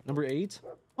actually? Number 8?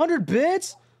 100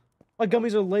 bits? My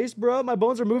gummies are laced, bro. My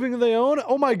bones are moving of their own.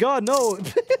 Oh my god, no.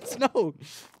 No.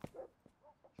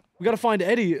 We gotta find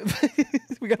Eddie.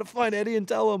 We gotta find Eddie and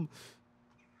tell him.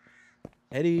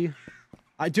 Eddie.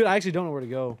 Dude, I actually don't know where to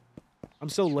go. I'm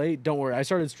so late. Don't worry. I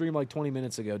started stream like 20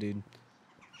 minutes ago, dude.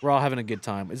 We're all having a good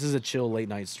time. This is a chill late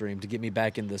night stream to get me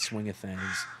back in the swing of things.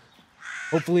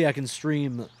 Hopefully I can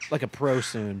stream like a pro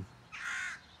soon.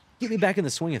 Get me back in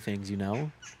the swing of things, you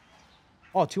know?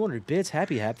 Oh, 200 bits.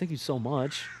 Happy Hap. Thank you so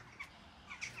much.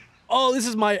 Oh, this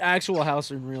is my actual house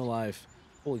in real life.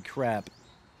 Holy crap.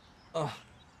 Oh,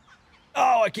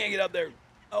 I can't get up there.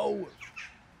 Oh.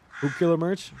 Poop Killer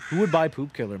merch? Who would buy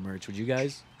Poop Killer merch? Would you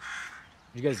guys?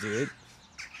 Would you guys do it?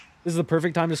 This is the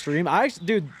perfect time to stream.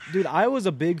 Dude, I was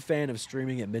a big fan of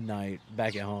streaming at midnight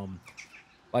back at home.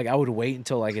 Like, I would wait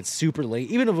until, like, it's super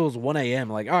late. Even if it was 1 a.m.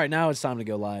 Like, all right, now it's time to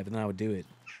go live. And then I would do it.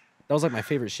 That was, like, my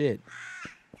favorite shit.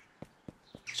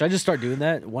 Should I just start doing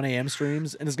that? 1 a.m.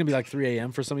 streams? And it's going to be, like, 3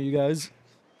 a.m. for some of you guys?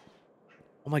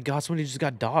 Oh, my God. Somebody just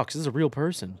got doxxed. This is a real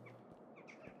person.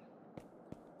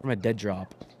 From a dead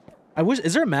drop. I wish...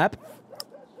 Is there a map?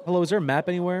 Hello, is there a map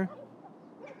anywhere?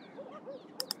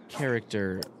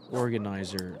 Character...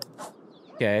 Organizer.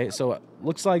 Okay, so it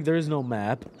looks like there is no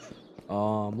map.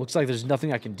 Looks like there's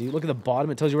nothing I can do. Look at the bottom.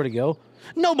 It tells you where to go.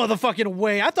 No motherfucking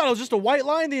way. I thought it was just a white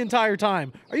line the entire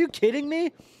time. Are you kidding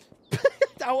me?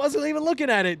 I wasn't even looking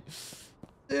at it.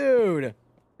 Dude.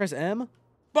 Press M.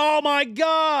 Oh my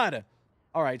god.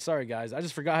 All right, sorry guys. I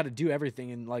just forgot how to do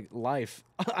everything in like life.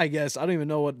 I guess. I don't even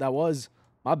know what that was.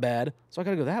 My bad. So I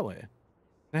gotta go that way. Can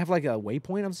I have like a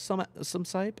waypoint of some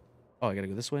type? Oh, I gotta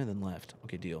go this way and then left.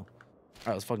 Okay, deal. All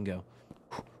right, let's fucking go.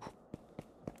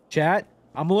 Chat,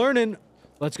 I'm learning.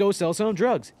 Let's go sell some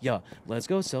drugs. Yeah, let's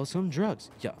go sell some drugs.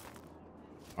 Yeah.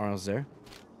 All right, I was there.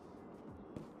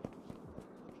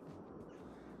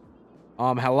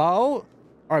 Hello? All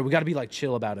right, we gotta be like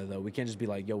chill about it though. We can't just be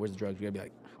like, yo, where's the drugs? We gotta be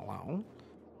like, hello?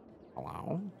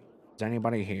 Hello? Is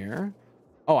anybody here?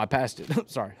 Oh, I passed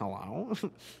it. Sorry, hello?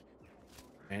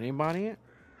 Anybody?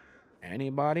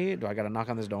 Anybody? Do I gotta knock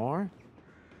on this door?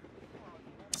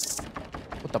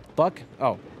 What the fuck?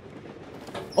 Oh.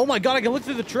 Oh my god, I can look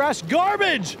through the trash.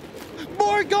 Garbage!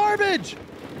 More garbage!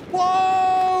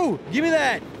 Whoa! Give me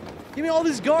that! Give me all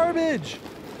this garbage!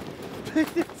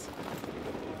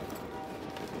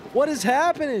 What is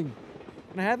happening?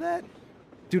 Can I have that?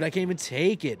 Dude, I can't even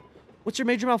take it. What's your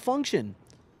major malfunction?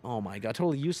 Oh my god,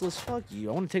 totally useless. Fuck you.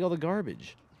 I want to take all the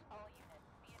garbage.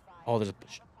 Oh, there's a...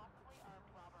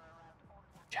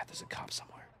 Chat, there's a cop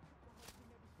somewhere.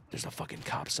 There's a fucking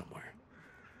cop somewhere.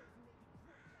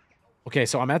 Okay,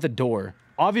 so I'm at the door.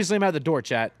 Obviously, I'm at the door,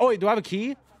 chat. Oh, wait, do I have a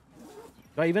key?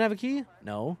 Do I even have a key?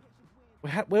 No.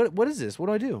 What is this? What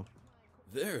do I do?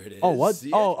 There it is. Oh, what? See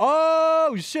it?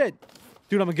 Oh, shit.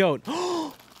 Dude, I'm a goat.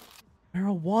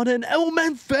 Marijuana and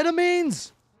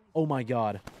methamphetamines. Oh, my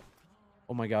God.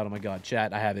 Oh, my God. Oh, my God.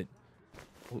 Chat, I have it.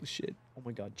 Holy shit. Oh,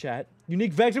 my God. Chat.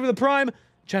 Unique vector with a prime.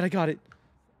 Chat, I got it.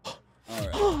 All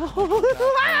right.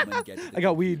 I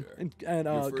got weed and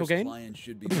cocaine.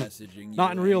 Should be messaging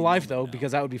Not in you real any life moment though, now.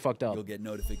 because that would be fucked up. You'll get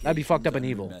notifications That'd be fucked up and on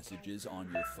your evil. Messages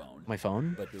on your phone. My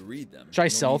phone? But to read them, Should I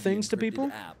you'll sell need the things to encrypted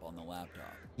people? App on the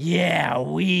laptop. Yeah,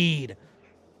 weed.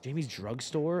 Jamie's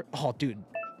drugstore. Oh, dude,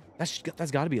 that's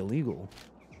got to be illegal.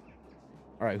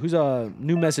 All right, who's a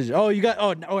new message? Oh, you got.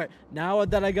 Oh, okay. Now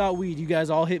that I got weed, you guys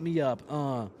all hit me up.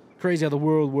 Crazy how the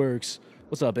world works.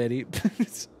 What's up, Eddie?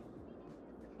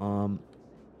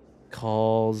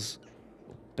 Calls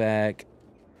back.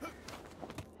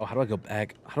 Oh, how do I go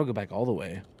back? How do I go back all the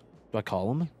way? Do I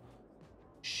call him?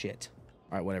 Shit.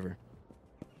 All right, whatever.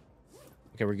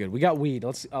 Okay, we're good. We got weed.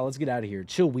 Let's get out of here.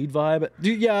 Chill weed vibe,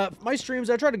 dude. Yeah, my streams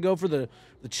I try to go for the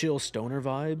chill stoner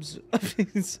vibes.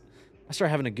 I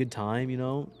start having a good time, you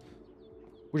know.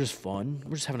 We're just fun.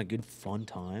 We're just having a good fun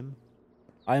time.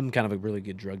 I am kind of a really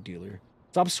good drug dealer.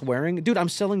 Stop swearing, dude. I'm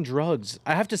selling drugs.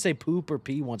 I have to say poop or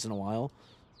pee once in a while.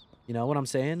 You know what I'm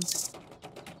saying?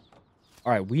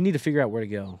 All right, we need to figure out where to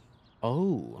go.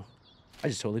 Oh, I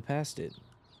just totally passed it.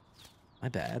 My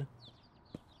bad.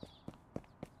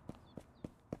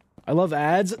 I love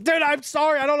ads. Dude, I'm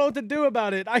sorry. I don't know what to do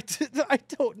about it. I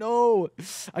don't know.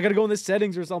 I gotta go in the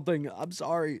settings or something. I'm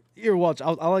sorry. Here, watch.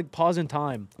 I'll like pause in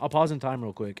time. I'll pause in time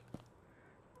real quick.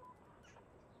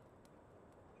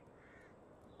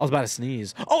 I was about to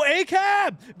sneeze. Oh,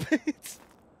 A-cab!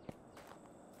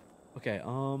 Okay,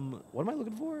 what am I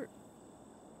looking for?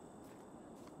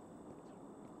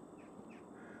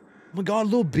 Oh my god,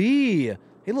 little bee. Hey,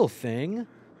 little thing. Hey,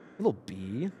 little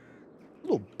bee.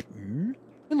 Little bee.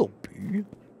 Little bee.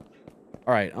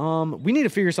 All right, we need to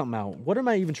figure something out. What am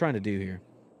I even trying to do here?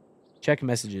 Check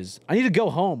messages. I need to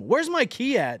go home. Where's my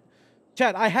key at?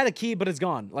 Chat, I had a key, but it's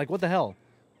gone. Like, what the hell?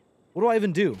 What do I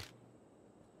even do?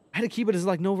 I had a key, but it's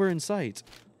like nowhere in sight.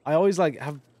 I always like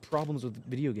have problems with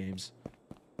video games.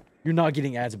 You're not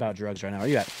getting ads about drugs right now, are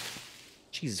you?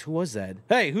 Jesus, who was that?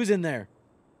 Hey, who's in there?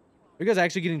 Are you guys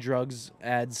actually getting drugs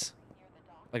ads?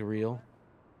 Like real?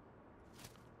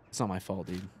 It's not my fault,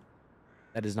 dude.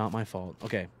 That is not my fault.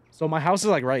 Okay, so my house is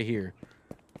like right here.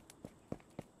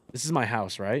 This is my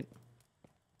house, right?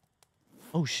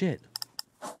 Oh, shit.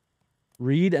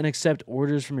 Read and accept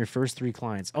orders from your first 3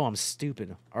 clients. Oh, I'm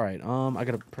stupid. All right, I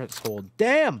gotta press hold.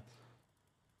 Damn!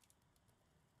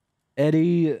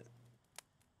 Eddie.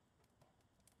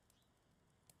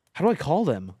 How do I call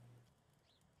them?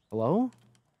 Hello?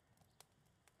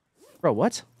 Bro,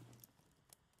 what?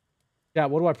 Yeah,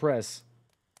 what do I press?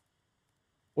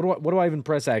 What do I even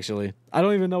press, actually? I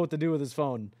don't even know what to do with this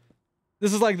phone.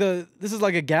 This is like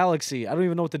a galaxy. I don't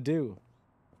even know what to do.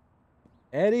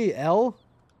 Eddie, L?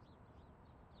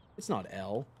 It's not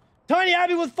L. Tiny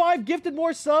Abby with 5 gifted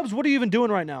more subs. What are you even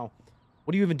doing right now?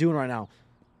 What are you even doing right now?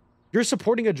 You're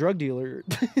supporting a drug dealer.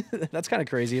 That's kind of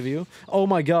crazy of you. Oh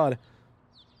my god.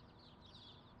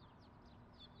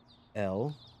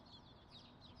 L.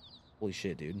 Holy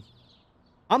shit, dude.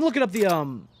 I'm looking up the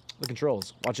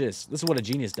controls. Watch this. This is what a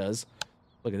genius does.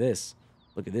 Look at this.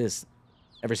 Look at this.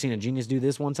 Ever seen a genius do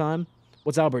this one time?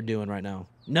 What's Albert doing right now?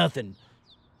 Nothing.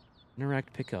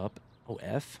 Interact, pick up. Oh,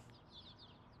 F.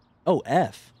 Oh,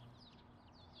 F.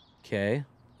 Okay.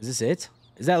 Is this it?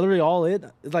 Is that literally all it?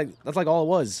 It's like, that's like all it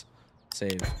was.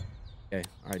 Save. Okay.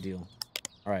 All right, deal.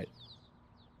 All right.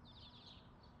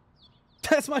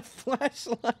 That's my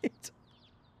flashlight.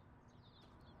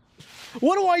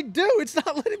 What do I do? It's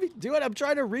not letting me do it. I'm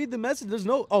trying to read the message. There's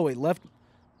no... Oh, wait, left.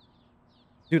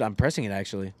 Dude, I'm pressing it,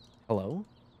 actually. Hello?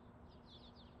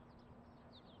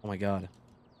 Oh, my God.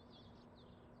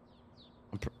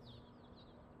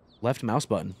 Left mouse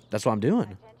button. That's what I'm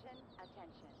doing.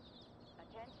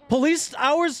 Police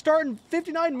hours start in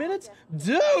 59 minutes?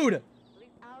 Dude!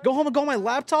 Go home and go on my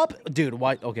laptop? Dude,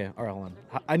 why? Okay, all right, hold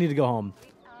on. I need to go home.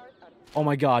 Oh,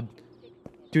 my God.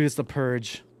 Dude, it's the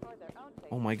purge.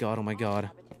 Oh, my God. Oh, my God.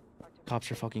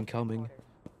 Cops are fucking coming.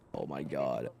 Oh, my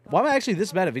God. Why am I actually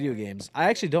this bad at video games? I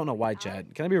actually don't know why,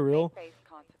 Chad. Can I be real?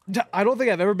 I don't think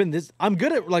I've ever been this... I'm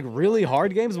good at, like, really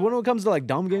hard games. When it comes to, like,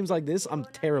 dumb games like this, I'm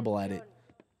terrible at it.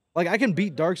 Like, I can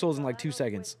beat Dark Souls in, like, 2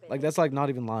 seconds. Like, that's, like, not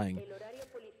even lying.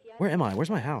 Where am I? Where's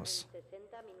my house?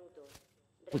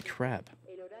 Holy crap.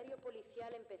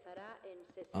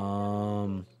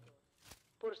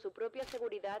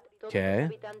 Okay.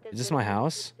 Is this my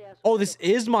house? Oh, this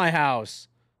is my house!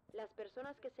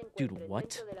 Dude,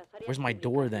 what? Where's my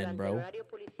door then, bro?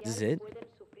 Is this it?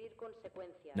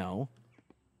 No.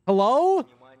 Hello?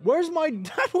 Where's my...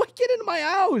 How do I get into my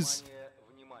house?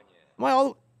 Am I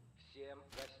all...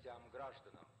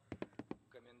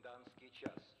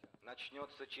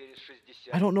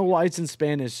 I don't know why it's in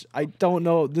Spanish. I don't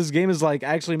know. This game is like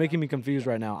actually making me confused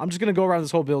right now. I'm just gonna go around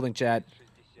this whole building, chat.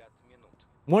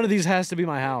 One of these has to be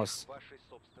my house.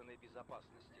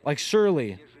 Like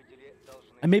Shirley.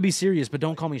 I may be serious, but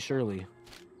don't call me Shirley.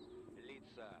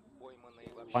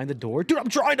 Find the door? Dude, I'm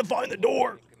trying to find the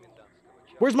door!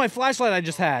 Where's my flashlight I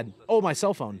just had? Oh, my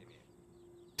cell phone.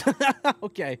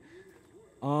 Okay.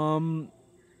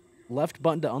 Left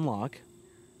button to unlock.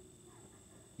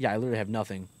 Yeah, I literally have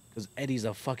nothing. Because Eddie's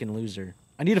a fucking loser.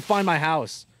 I need to find my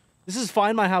house. This is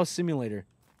Find My House Simulator.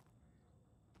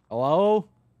 Hello?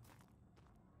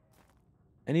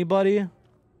 Anybody?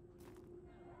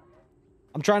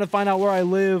 I'm trying to find out where I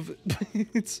live.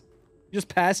 It's just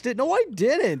passed it? No, I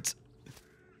didn't.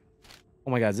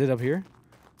 Oh my god, is it up here?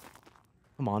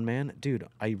 Come on, man. Dude,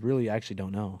 I really actually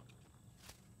don't know.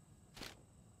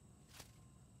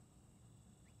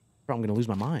 Bro, I'm gonna lose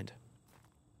my mind.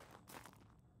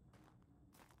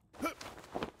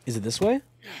 Is it this way?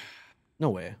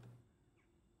 No way.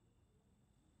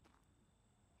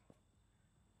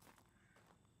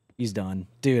 He's done.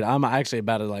 Dude, I'm actually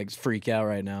about to, like, freak out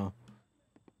right now.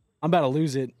 I'm about to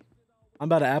lose it. I'm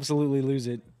about to absolutely lose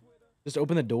it. Just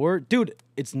open the door? Dude,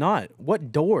 it's not.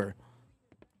 What door?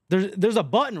 There's a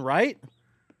button, right?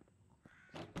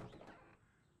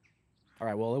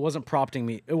 Alright, well, it wasn't prompting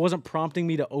me. It wasn't prompting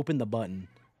me to open the button.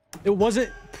 It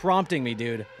wasn't prompting me,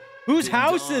 dude. Whose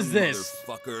house is this?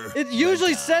 It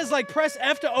usually says, like, press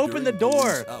F to open the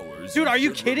door. Dude, are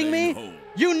you kidding me?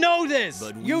 You know this.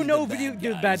 You know video.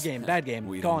 Dude, bad game. Bad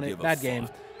game. Calling it. Bad game.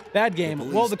 Bad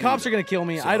game. Well, the cops are going to kill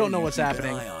me. I don't know what's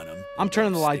happening. I'm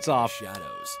turning the lights off.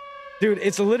 Dude,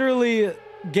 it's literally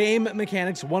Game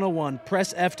Mechanics 101.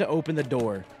 Press F to open the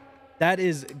door. That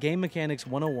is Game Mechanics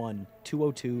 101,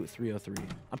 202, 303.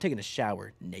 I'm taking a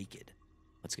shower naked.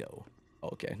 Let's go. Oh,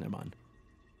 okay, never mind.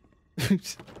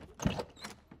 Is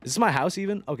this my house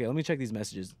even? Okay, let me check these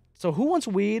messages. So who wants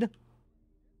weed?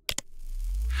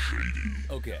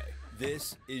 Okay,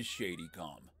 this is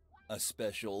ShadyCom, a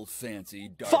special fancy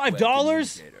dark $5?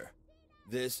 communicator.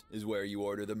 This is where you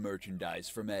order the merchandise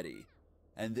from Eddie,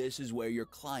 and this is where your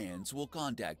clients will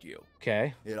contact you.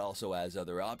 Okay. It also has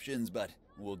other options, but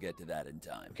we'll get to that in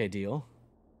time. Okay, deal.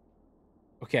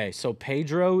 Okay, so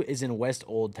Pedro is in West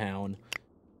Old Town.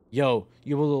 Yo,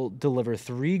 you will deliver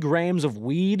 3 grams of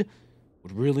weed.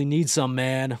 Would really need some,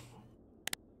 man.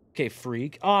 Okay,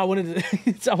 freak. Oh, I wanted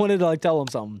to like tell him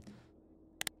something.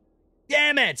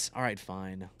 Damn it! All right,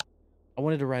 fine. I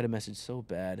wanted to write a message so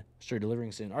bad. Sure,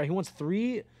 delivering soon. All right, he wants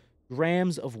 3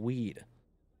 grams of weed.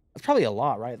 That's probably a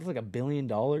lot, right? That's like $1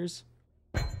 billion.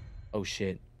 Oh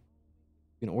shit.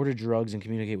 You can order drugs and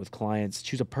communicate with clients.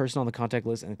 Choose a person on the contact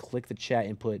list and click the chat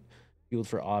input field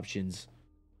for options.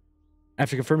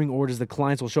 After confirming orders, the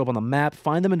clients will show up on the map.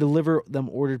 Find them and deliver them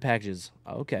ordered packages.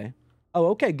 Oh, okay. Oh,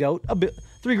 okay, goat.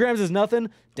 3 grams is nothing.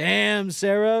 Damn,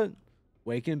 Sarah.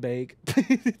 Wake and bake.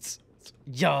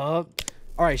 Yup.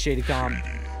 All right, ShadyCom.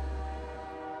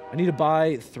 I need to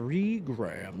buy 3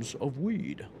 grams of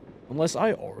weed. Unless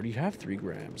I already have 3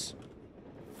 grams.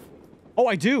 Oh,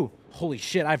 I do. Holy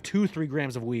shit, I have 2 3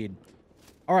 grams of weed.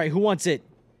 All right, who wants it?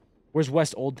 Where's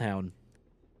West Old Town?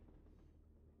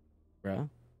 Bruh.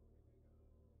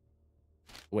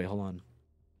 Wait, hold on.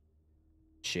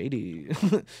 Shady.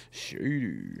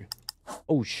 Shady.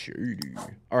 Oh, shady.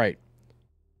 All right.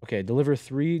 Okay, deliver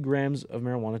 3 grams of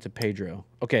marijuana to Pedro.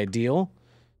 Okay, deal.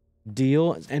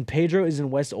 Deal. And Pedro is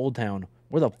in West Old Town.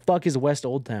 Where the fuck is West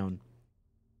Old Town?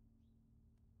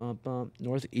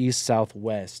 Northeast,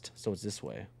 southwest. So it's this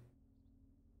way.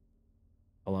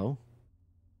 Hello?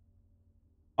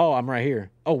 Oh, I'm right here.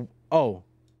 Oh,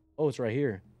 it's right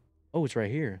here. Oh, it's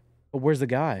right here. But where's the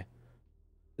guy?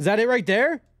 Is that it right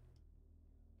there?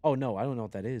 Oh, no, I don't know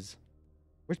what that is.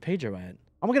 Where's Pedro at?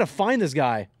 I'm gonna find this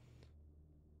guy.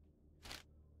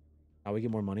 Oh, we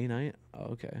get more money tonight?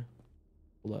 Oh, okay.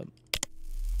 Hold up.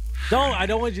 I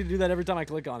don't want you to do that every time I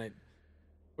click on it.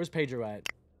 Where's Pedro at?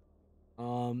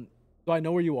 Do I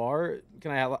know where you are?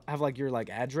 Can I have like your like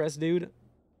address, dude?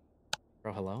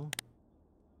 Bro, hello?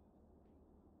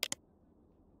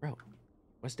 Bro,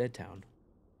 West Deadtown.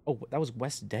 Oh, that was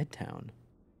West Deadtown.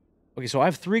 Okay, so I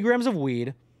have 3 grams of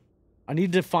weed. I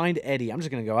need to find Eddie. I'm just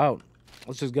gonna go out.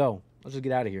 Let's just go. Let's just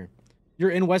get out of here.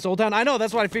 You're in West Old Town? I know,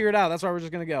 that's what I figured out. That's why we're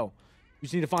just gonna go. We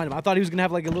just need to find him. I thought he was gonna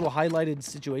have like a little highlighted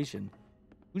situation.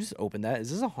 Who just opened that? Is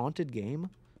this a haunted game?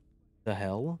 The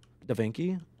hell? Da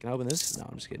Vinci? Can I open this? No,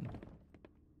 I'm just kidding.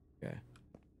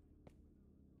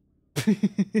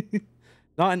 Okay.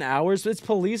 Not in hours, but it's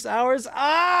police hours?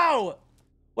 Ow!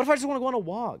 What if I just want to go on a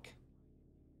walk?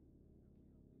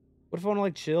 What if I want to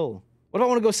like chill? What if I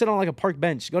want to go sit on like a park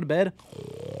bench? Go to bed?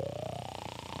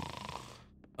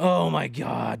 Oh my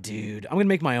god, dude. I'm gonna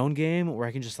make my own game where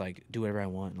I can just like do whatever I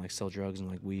want and like sell drugs and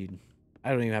like weed.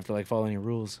 I don't even have to like follow any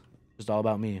rules. Just all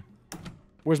about me.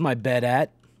 Where's my bed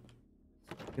at?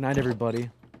 Good night, everybody.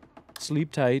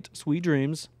 Sleep tight. Sweet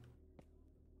dreams.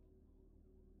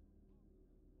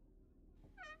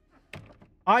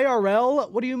 IRL?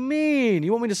 What do you mean?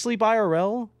 You want me to sleep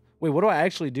IRL? Wait, what do I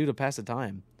actually do to pass the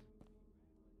time?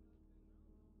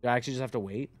 Do I actually just have to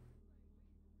wait?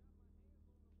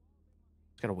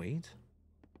 Just gotta wait?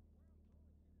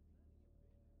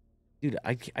 Dude,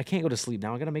 I can't go to sleep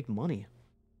now. I gotta make money.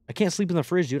 I can't sleep in the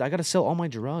fridge, dude. I gotta sell all my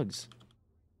drugs.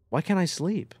 Why can't I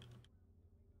sleep?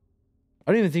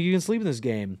 I don't even think you can sleep in this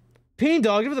game. Peen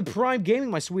Dog, give it the Prime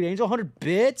Gaming, my sweet angel. 100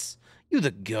 bits? You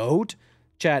the goat.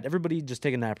 Chat, everybody just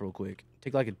take a nap real quick.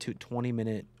 Take like a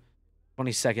 20-minute,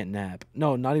 20-second nap.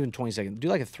 No, not even 20 seconds. Do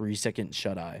like a 3-second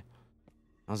shut-eye.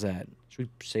 How's that? Should we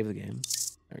save the game?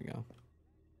 There we go.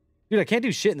 Dude, I can't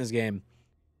do shit in this game.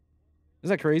 Is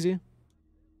that crazy?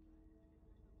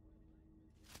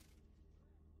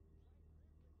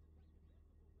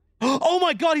 Oh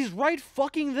my god, he's right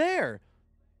fucking there.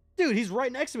 Dude, he's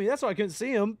right next to me. That's why I couldn't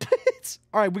see him.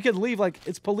 All right, we can leave. Like,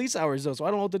 it's police hours, though, so I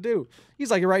don't know what to do.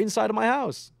 He's, like, right inside of my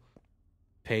house.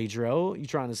 Pedro, you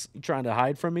trying to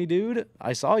hide from me, dude?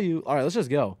 I saw you. All right, let's just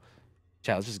go.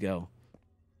 Chat, let's just go.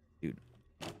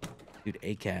 Dude,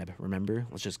 a cab, remember?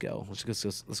 Let's just go. Let's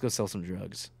go sell some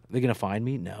drugs. Are they going to find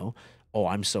me? No. Oh,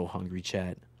 I'm so hungry,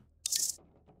 chat.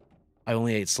 I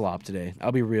only ate slop today.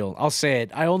 I'll be real. I'll say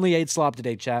it. I only ate slop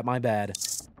today, chat. My bad.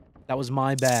 That was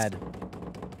my bad.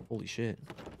 Holy shit.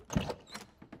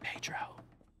 Pedro.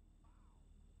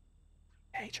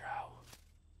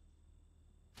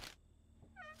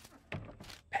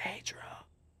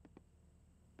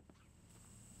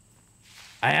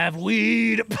 I have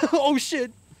weed. Oh,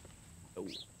 shit. Oh,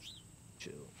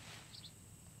 chill.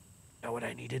 Got what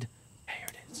I needed. Here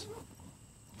it is.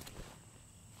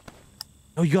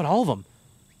 No, you got all of them.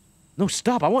 No,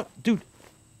 stop. I want... Dude.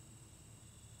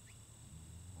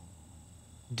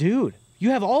 Dude, you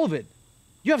have all of it.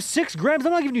 You have 6 grams?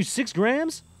 I'm not giving you 6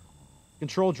 grams?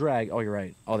 Control drag. Oh, you're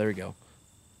right. Oh, there we go.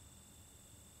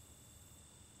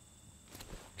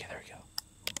 Okay, there we go.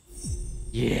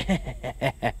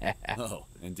 Yeah. Oh,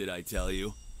 and did I tell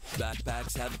you?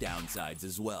 Backpacks have downsides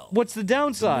as well. What's the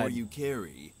downside? The more you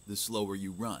carry, the slower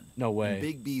you run. No way. And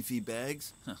big beefy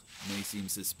bags may seem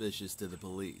suspicious to the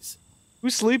police.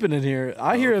 Who's sleeping in here?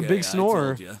 I hear a big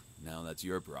snore. I told ya. Now that's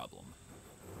your problem.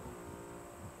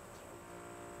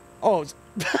 Oh,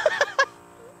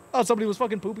 oh, somebody was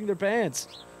fucking pooping their pants.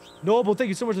 Noble, thank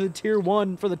you so much for the tier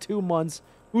 1 for the 2 months.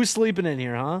 Who's sleeping in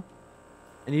here, huh?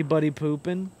 Anybody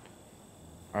pooping?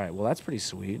 All right, well, that's pretty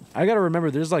sweet. I gotta remember,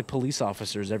 there's like police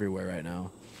officers everywhere right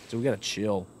now. So we gotta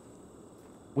chill.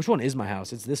 Which one is my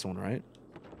house? It's this one, right?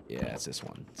 Yeah, it's this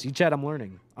one. See, chat, I'm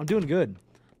learning. I'm doing good.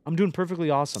 I'm doing perfectly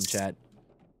awesome, chat.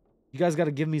 You guys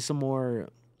gotta give me some more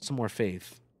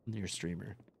faith in your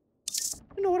streamer.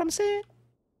 You know what I'm saying?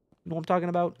 You know what I'm talking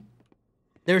about?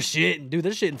 They're shitting. Dude,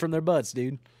 they're shitting from their butts,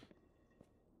 dude.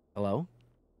 Hello?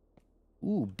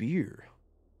 Ooh, beer.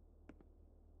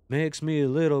 Makes me a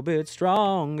little bit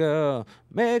stronger.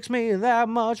 Makes me that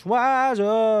much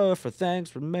wiser. For thanks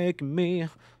for making me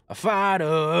a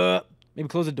fighter. Maybe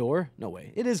close the door? No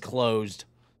way. It is closed.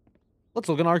 Let's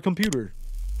look on our computer.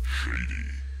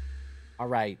 All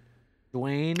right.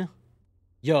 Dwayne.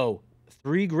 Yo,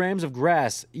 3 grams of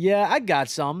grass. Yeah, I got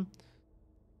some.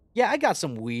 Yeah, I got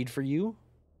some weed for you.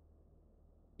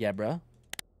 Yeah, bruh.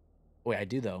 Wait, I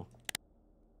do, though.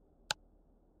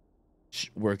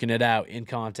 Working it out in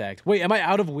contact. Wait, am I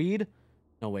out of weed?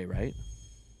 No way, right?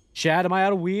 Chad, am I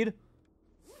out of weed?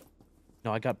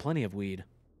 No, I got plenty of weed.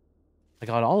 I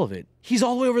got all of it. He's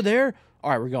all the way over there?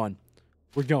 All right, we're going.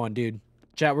 We're going, dude.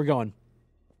 Chat, we're going.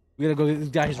 We gotta go get this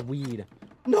guy's weed.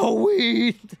 No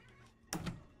weed!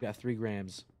 We got 3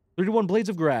 grams. 31 blades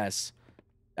of grass.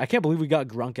 I can't believe we got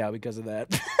Grunk out because of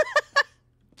that.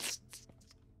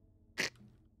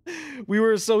 We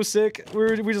were so sick.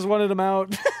 We just wanted him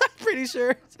out. I'm pretty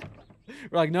sure.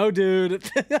 We're like, no, dude.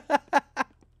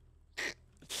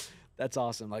 That's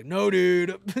awesome. Like, no,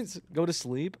 dude. Go to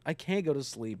sleep? I can't go to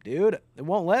sleep, dude. It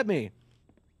won't let me.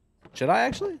 Should I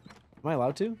actually? Am I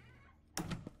allowed to?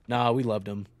 Nah, we loved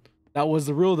him. That was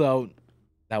the rule, though.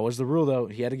 That was the rule, though.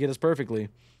 He had to get us perfectly.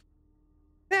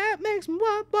 That makes me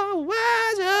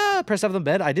wiser. Press up on the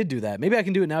bed. I did do that. Maybe I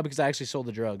can do it now because I actually sold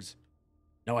the drugs.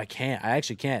 No, I can't. I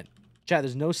actually can't. Chat,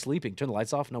 there's no sleeping. Turn the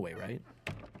lights off? No way, right?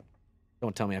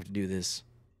 Don't tell me I have to do this.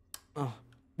 Oh.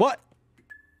 What?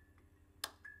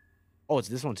 Oh, it's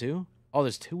this one too? Oh,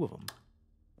 there's 2 of them.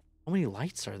 How many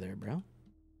lights are there, bro?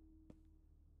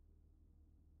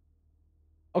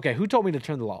 Okay, who told me to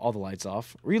turn all the lights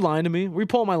off? Were you lying to me? Were you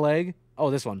pulling my leg? Oh,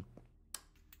 this one.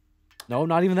 No,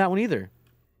 not even that one either.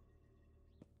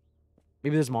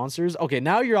 Maybe there's monsters. Okay,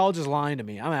 now you're all just lying to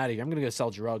me. I'm out of here. I'm gonna go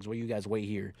sell drugs while you guys wait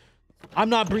here. I'm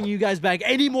not bringing you guys back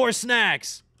any more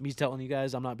snacks. Me telling you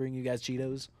guys I'm not bringing you guys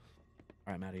Cheetos.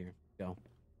 All right, I'm out of here. Go.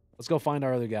 Let's go find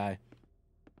our other guy.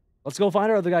 Let's go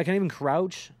find our other guy. Can I even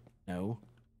crouch? No.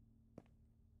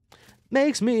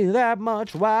 Makes me that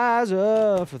much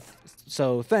wiser.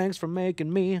 So thanks for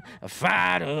making me a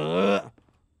fighter. All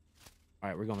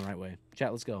right, we're going the right way.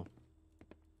 Chat, let's go.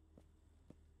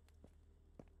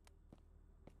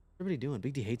 Everybody doing?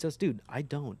 Big D hates us? Dude, I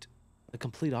don't. The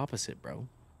complete opposite, bro.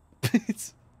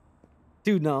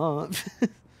 Dude, nah.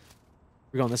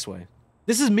 We're going this way.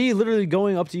 This is me literally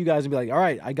going up to you guys and be like, all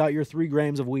right, I got your 3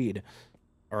 grams of weed.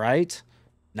 All right?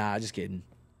 Nah, just kidding.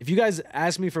 If you guys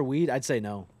ask me for weed, I'd say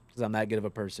no. Because I'm that good of a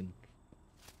person.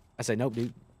 I say, nope,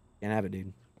 dude. Can't have it,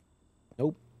 dude.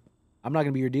 Nope. I'm not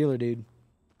going to be your dealer, dude.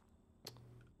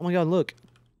 Oh my god, look.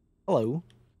 Hello.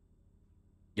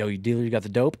 Yo, you dealer, you got the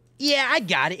dope? Yeah, I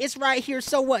got it. It's right here.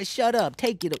 So what? Shut up.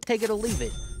 Take it or leave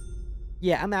it.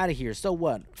 Yeah, I'm out of here. So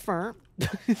what? Firm.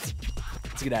 Let's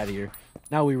get out of here.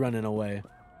 Now we running away.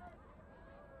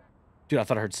 Dude, I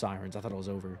thought I heard sirens. I thought it was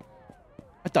over.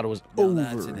 I thought it was over.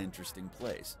 That's an interesting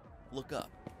place. Look up.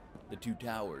 The 2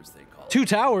 towers, they call it. 2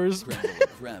 towers? Creme de la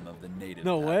creme of the native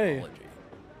No way. pathology.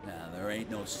 Now, there ain't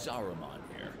no Saruman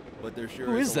here, but there sure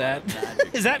Who is a that? lot of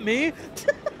magic Is that me? if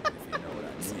you know what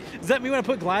I mean. Is that me when I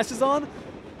put glasses on?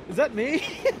 Is that me?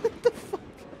 What the fuck?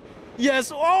 Yes.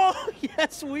 Oh,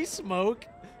 yes, we smoke.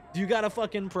 Do you got a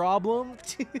fucking problem?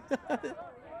 That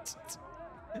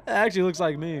actually looks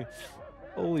like me.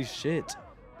 Holy shit.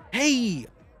 Hey!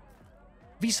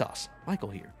 Vsauce. Michael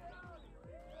here.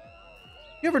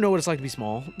 You ever know what it's like to be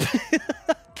small?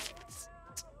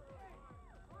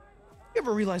 You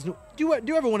ever realize... Do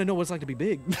you ever want to know what it's like to be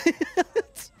big?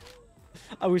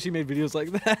 I wish he made videos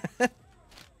like that.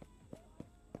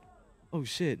 Oh,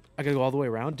 shit. I gotta go all the way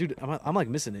around? Dude, I'm like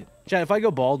missing it. Chat, if I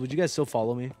go bald, would you guys still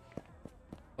follow me?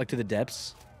 Like to the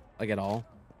depths? Like at all?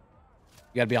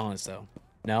 You gotta be honest, though.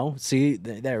 No? See?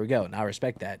 There we go. Now I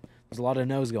respect that. There's a lot of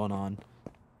no's going on.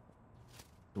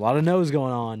 A lot of no's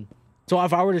going on. So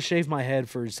if I were to shave my head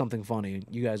for something funny,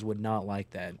 you guys would not like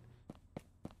that.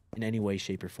 In any way,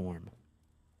 shape, or form.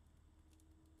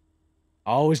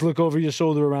 Always look over your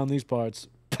shoulder around these parts.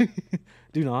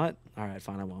 Do not? Alright,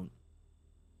 fine, I won't.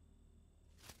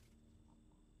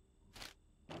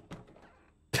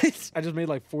 I just made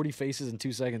like 40 faces in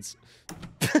 2 seconds.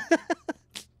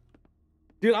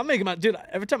 Dude, I'm making my... Dude,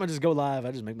 every time I just go live,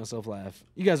 I just make myself laugh.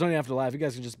 You guys don't even have to laugh. You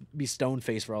guys can just be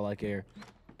stone-faced for all I care.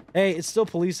 Hey, it's still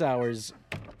police hours.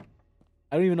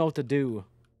 I don't even know what to do.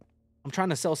 I'm trying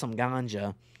to sell some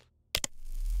ganja.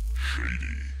 Shady.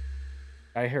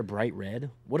 Dye hair bright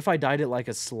red? What if I dyed it like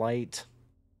a slight...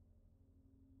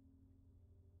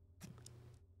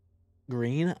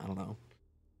 green? I don't know.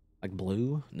 Like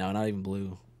blue? No, not even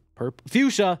blue. Purple.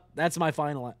 Fuchsia! That's my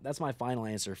final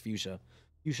answer. Fuchsia.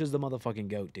 Fuchsia's the motherfucking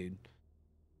goat, dude.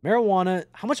 Marijuana.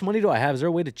 How much money do I have? Is there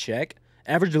a way to check?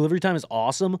 Average delivery time is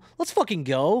awesome. Let's fucking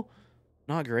go.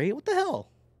 Not great. What the hell?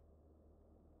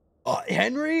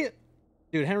 Henry?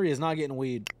 Dude, Henry is not getting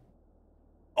weed.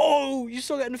 Oh, you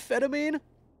still got amphetamine?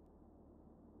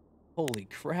 Holy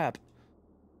crap.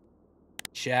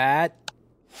 Chat.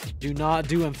 Do not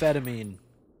do amphetamine.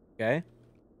 Okay?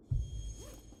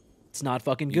 It's not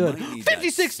fucking good.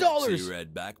 $56! Sexy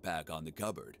red backpack on the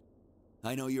cupboard.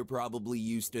 I know you're probably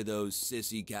used to those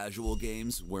sissy casual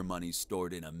games where money's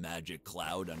stored in a magic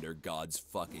cloud under God's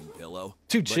fucking pillow.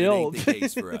 Too chill. But it ain't the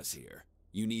case for us here.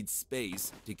 You need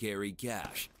space to carry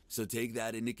cash, so take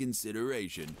that into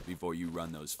consideration before you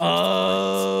run those first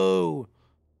Oh!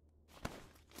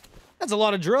 That's a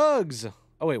lot of drugs.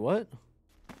 Oh, wait, what?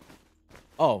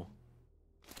 Oh.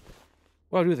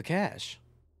 What do I do with the cash?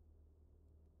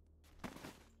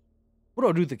 What do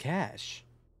I do with the cash?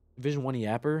 Division 1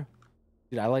 yapper?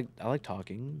 Dude, I like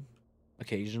talking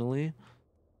occasionally.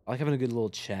 I like having a good little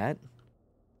chat.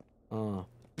 Alright,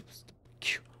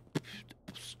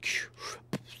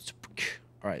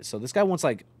 so this guy wants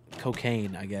like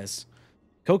cocaine, I guess.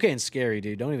 Cocaine's scary,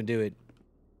 dude. Don't even do it.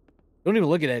 Don't even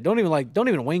look at it. Don't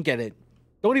even wink at it.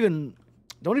 Don't even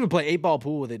play 8-ball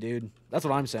pool with it, dude. That's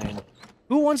what I'm saying.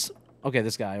 Who wants... Okay,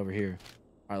 this guy over here.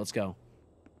 Alright, let's go.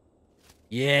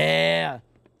 Yeah!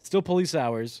 Still police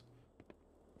hours.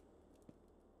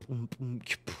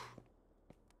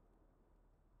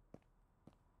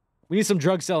 We need some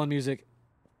drug selling music.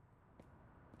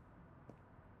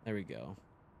 There we go.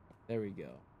 There we go.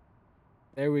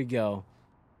 There we go.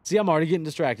 See, I'm already getting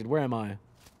distracted. Where am I?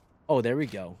 Oh, there we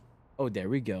go. Oh, there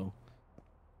we go.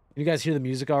 You guys hear the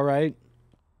music all right?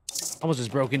 Almost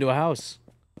just broke into a house.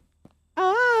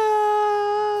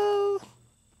 Oh.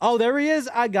 Oh, there he is.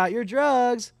 I got your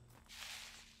drugs.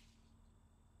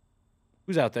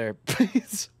 Who's out there?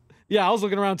 Yeah, I was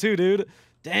looking around too, dude.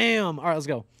 Damn. All right, let's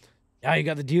go. Yeah, you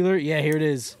got the dealer? Yeah, here it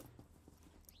is.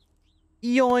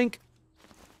 Yoink.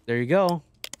 There you go.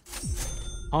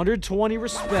 120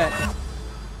 respect.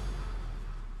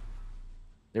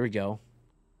 There we go.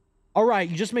 All right,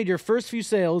 you just made your first few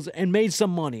sales and made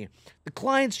some money. The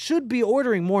clients should be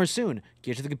ordering more soon.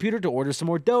 Get to the computer to order some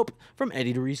more dope from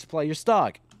Eddie to resupply your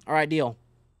stock. All right, deal.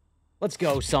 Let's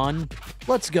go, son.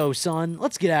 Let's go, son.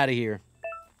 Let's get out of here.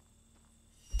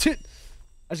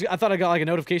 I thought I got like a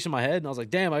notification in my head, and I was like,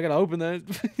 damn, I gotta open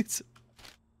that.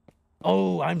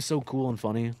 Oh, I'm so cool and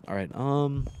funny. All right,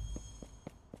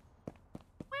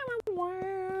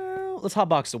 let's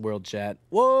hotbox the world, chat.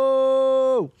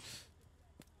 Whoa!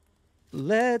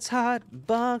 Let's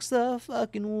hotbox the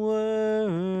fucking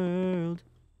world.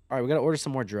 All right, we gotta order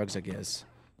some more drugs, I guess.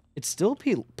 It's still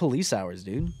police hours,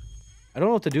 dude. I don't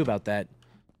know what to do about that.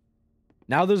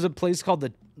 Now there's a place called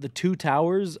the Two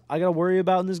Towers I gotta worry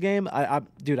about in this game.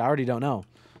 Dude, I already don't know.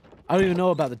 I don't even know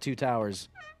about the Two Towers.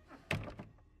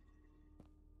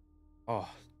 Oh,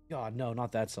 God, no,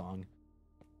 not that song.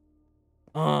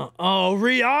 Oh,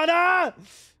 Rihanna!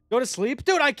 Go to sleep?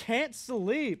 Dude, I can't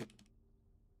sleep.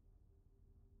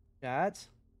 Chat?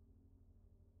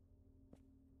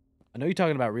 I know you're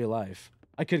talking about real life.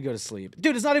 I could go to sleep.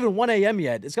 Dude, it's not even 1 a.m.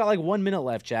 yet. It's got like 1 minute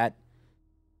left, chat.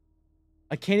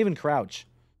 I can't even crouch.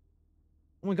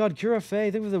 Oh my God, Cura Faye,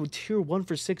 thank you for the tier 1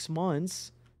 for 6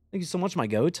 months. Thank you so much, my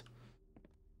goat.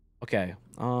 Okay,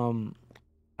 I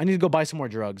need to go buy some more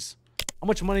drugs. How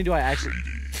much money do I actually...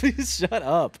 Please shut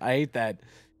up. I hate that.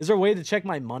 Is there a way to check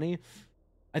my money?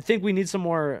 I think we need some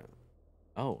more...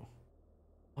 Oh.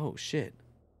 Oh, shit.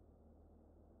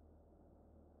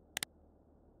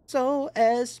 So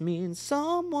S means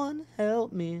someone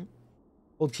help me.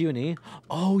 Hold Q and E.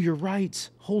 Oh, you're right.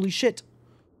 Holy shit.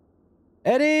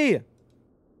 Eddie!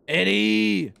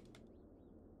 Eddie!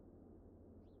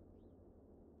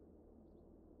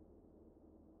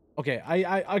 Okay,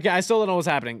 I still don't know what's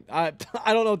happening. I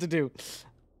don't know what to do.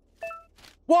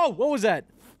 Whoa, what was that?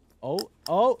 Oh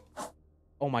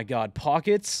my God,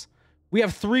 pockets. We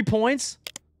have 3 points.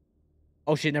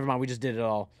 Oh shit, never mind. We just did it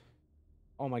all.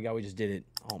 Oh my God, we just did it.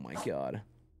 Oh my God.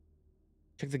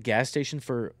 Check the gas station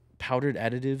for powdered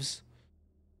additives.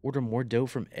 Order more dough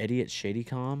from Eddie at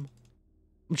ShadyCom.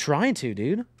 I'm trying to,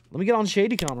 dude. Let me get on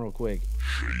ShadyCom real quick.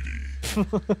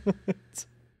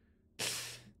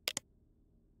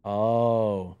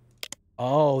 Oh.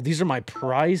 Oh, these are my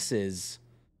prices.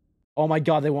 Oh my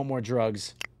God, they want more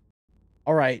drugs.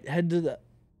 All right, head to the...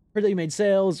 Heard that you made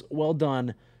sales. Well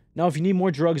done. Now, if you need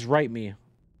more drugs, write me.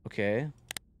 Okay.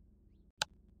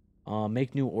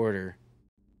 Make new order.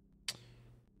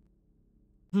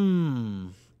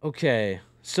 Okay.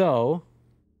 So,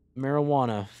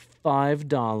 marijuana,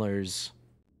 $5.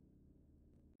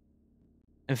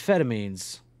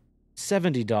 Amphetamines,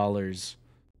 $70.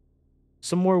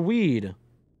 Some more weed.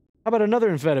 How about another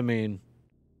amphetamine?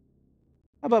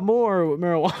 How about more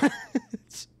marijuana?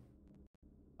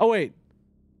 Oh, wait.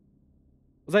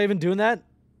 Was I even doing that?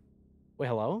 Wait,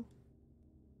 hello?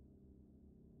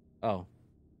 Oh.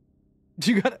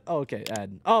 You got it? Oh, okay,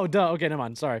 add. Oh, duh. Okay, never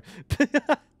mind. Sorry.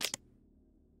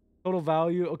 Total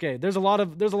value. Okay, there's a lot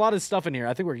of stuff in here.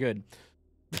 I think we're good.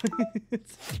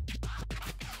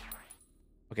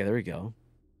 Okay, there we go.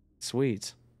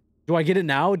 Sweet. Do I get it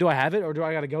now? Do I have it? Or do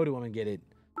I gotta go to him and get it?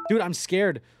 Dude, I'm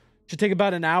scared. Should take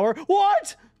about an hour.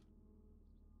 What?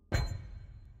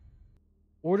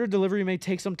 Order delivery may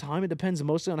take some time. It depends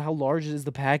mostly on how large is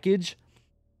the package.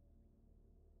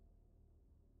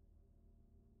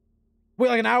 Wait,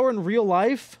 like an hour in real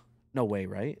life? No way,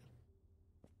 right?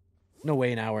 No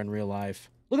way an hour in real life.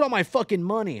 Look at all my fucking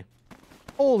money.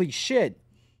 Holy shit.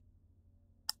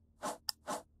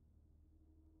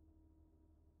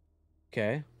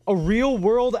 Okay. A real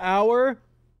world hour?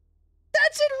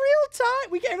 That's in real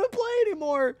time. We can't even play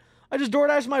anymore. I just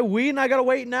DoorDashed my weed and I gotta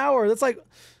wait an hour. That's like...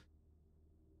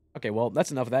 Okay, well,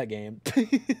 that's enough of that game.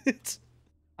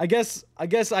 I guess I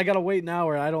gotta wait an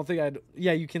hour. I don't think I'd...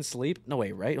 Yeah, you can sleep. No,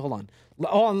 wait, right? Hold on.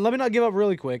 Hold on, let me not give up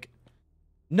really quick.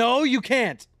 No, you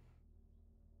can't.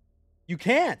 You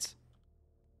can't.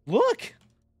 Look.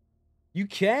 You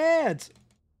can't.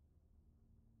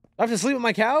 I have to sleep on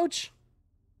my couch?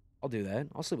 I'll do that.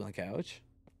 I'll sleep on the couch.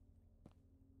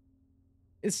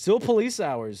 It's still police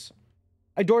hours.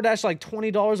 I DoorDashed like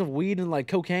 $20 of weed and like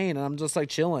cocaine, and I'm just like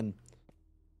chilling.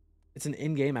 It's an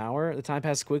in-game hour. The time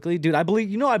passes quickly. Dude, I believe,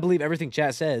 you know I believe everything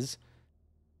chat says.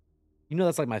 You know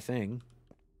that's like my thing.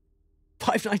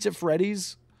 Five Nights at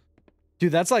Freddy's?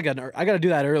 Dude, that's like I gotta do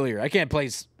that earlier. I can't play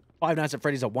Five Nights at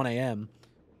Freddy's at 1 a.m.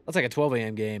 That's like a 12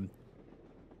 a.m. game.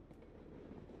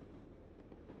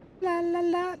 La la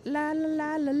la la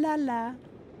la la la la.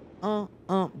 Bum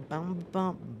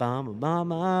bum bum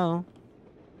bum.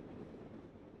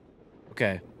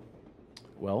 Okay.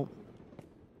 Well.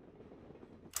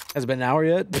 Has it been an hour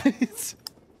yet?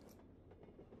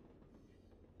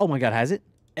 Oh my god, has it?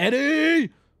 Eddie!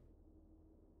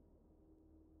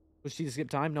 Was she to skip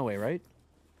time? No way, right?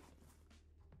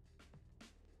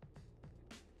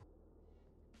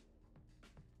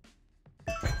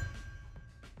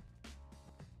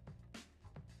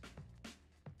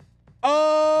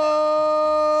 Oh!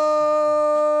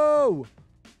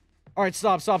 All right,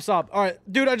 stop. All right,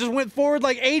 dude, I just went forward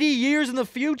like 80 years in the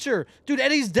future. Dude,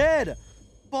 Eddie's dead.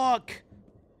 Fuck.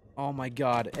 Oh my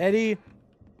god. Eddie.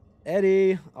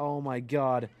 Oh my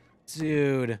god.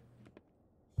 Dude.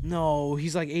 No,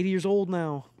 he's like 80 years old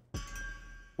now.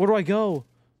 Where do I go?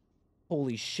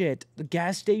 Holy shit. The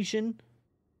gas station?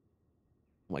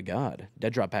 Oh my god.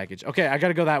 Dead drop package. Okay, I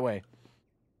gotta go that way.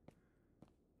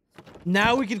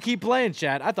 Now we can keep playing,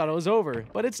 chat. I thought it was over,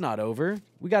 but it's not over.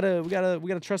 We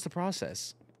gotta trust the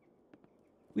process.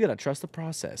 We gotta trust the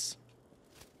process.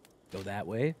 Go that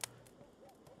way.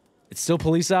 It's still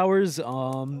police hours.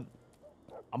 I'm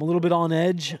a little bit on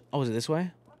edge. Oh, is it this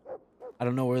way? I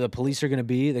don't know where the police are gonna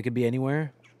be. They could be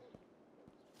anywhere.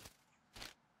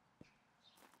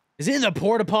 Is it in the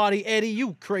porta potty, Eddie?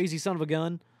 You crazy son of a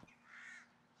gun.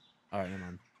 All right, never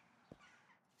mind.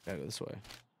 Gotta go this way.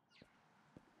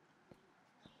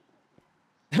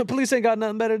 Police ain't got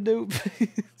nothing better to do.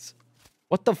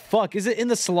 What the fuck? Is it in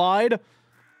the slide?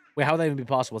 Wait, how would that even be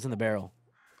possible? It's in the barrel.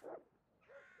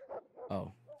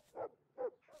 Oh.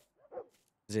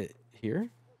 Is it here?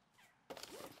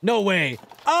 No way.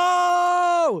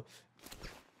 Oh!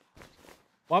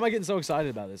 Why am I getting so excited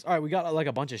about this? All right, we got like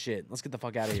a bunch of shit. Let's get the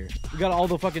fuck out of here. We got all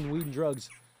the fucking weed and drugs.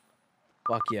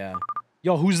 Fuck yeah.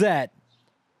 Yo, who's that?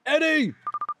 Eddie!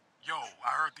 Yo, I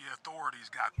heard the authorities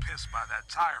got pissed by that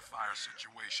tire fire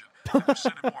situation. They're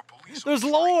sending more police. There's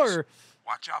on the lore. streets.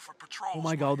 Watch out for patrols. Oh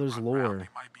my god, there's lore. They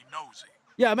might be nosy.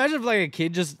 Yeah, imagine if like a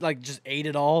kid just ate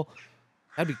it all.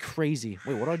 That'd be crazy.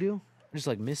 Wait, what do I do? I just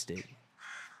like missed it.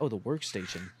 Oh, the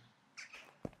workstation.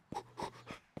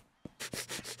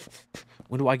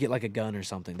 When do I get like a gun or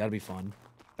something? That'd be fun.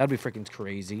 That'd be freaking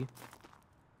crazy.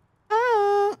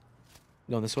 Ah.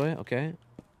 Going this way? Okay.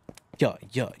 Yeah.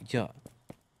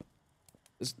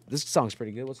 This song's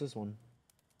pretty good. What's this one?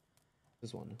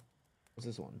 This one. What's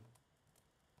this one?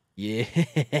 Yeah.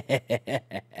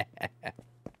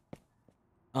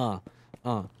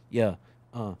 Yeah.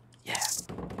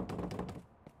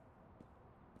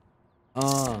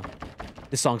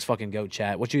 This song's fucking goat,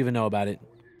 chat. What you even know about it?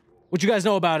 What you guys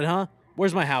know about it, huh?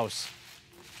 Where's my house?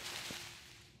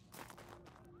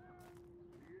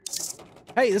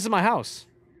 Hey, this is my house.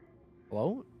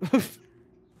 Hello? This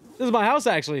is my house,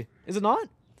 actually. Is it not?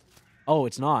 Oh,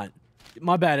 it's not.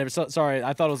 My bad. Sorry,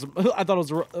 I thought it was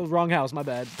the wrong house. My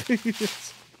bad.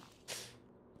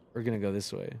 We're gonna go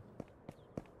this way.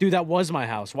 Dude, that was my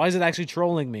house. Why is it actually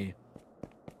trolling me?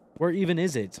 Where even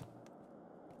is it?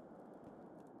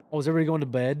 Oh, is everybody going to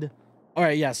bed? All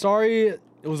right, yeah. Sorry, it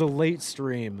was a late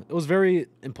stream. It was very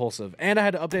impulsive, and I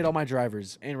had to update all my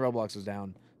drivers, and Roblox was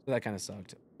down, so that kind of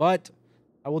sucked. But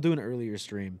I will do an earlier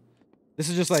stream. This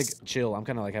is just like chill. I'm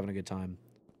kind of like having a good time.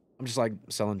 I'm just like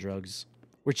selling drugs.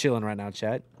 We're chilling right now,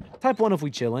 chat. Type 1 if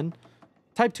we chillin'.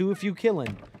 Type 2 if you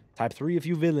killin'. Type 3 if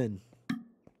you villain.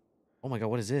 Oh my god,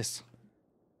 what is this?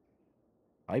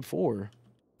 Type 4.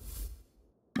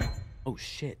 Oh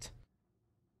shit.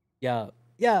 Yeah.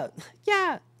 I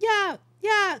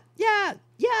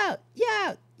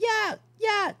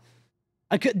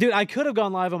could have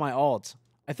gone live on my alt.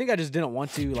 I think I just didn't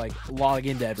want to like log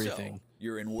into everything. So,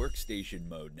 you're in workstation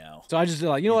mode now. So I just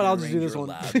like, you know what? I'll just do this one.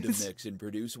 Lab to mix and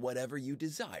produce whatever you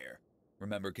desire.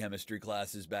 Remember chemistry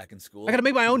classes back in school? I gotta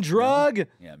make my own drug. No?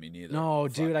 Yeah, me neither. No,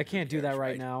 dude, I can't do that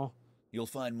right now. You'll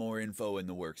find more info in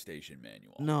the workstation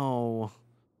manual. No.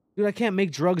 Dude, I can't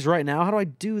make drugs right now. How do I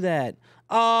do that?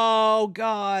 Oh,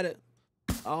 God.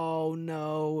 Oh,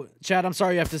 no. Chad, I'm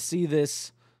sorry you have to see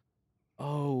this.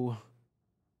 Oh.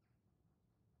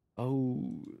 What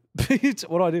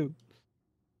do I do?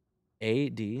 A,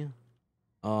 D.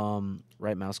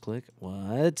 Right mouse click.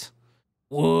 What?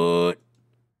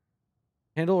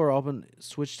 Handle or open.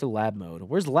 Switch to lab mode.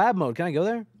 Where's lab mode? Can I go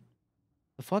there?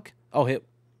 The fuck? Oh, hit.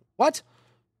 What?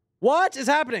 What is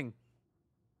happening?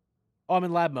 Oh, I'm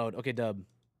in lab mode. Okay, dub.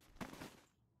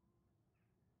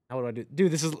 How do I do?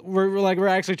 Dude, this is we're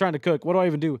actually trying to cook. What do I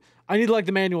even do? I need like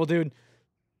the manual, dude.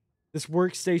 This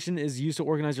workstation is used to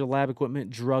organize your lab equipment,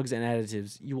 drugs, and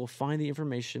additives. You will find the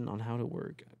information on how to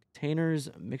work. Containers,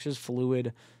 mixers,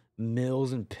 fluid,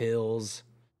 mills, and pills.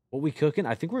 What we cooking?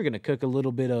 I think we're gonna cook a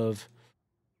little bit of.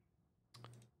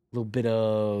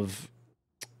 Oh,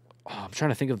 I'm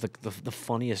trying to think of the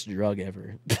funniest drug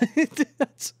ever.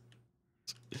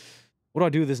 What do I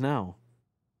do with this now?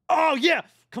 Oh yeah!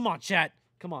 Come on, chat.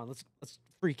 Come on, let's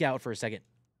freak out for a second.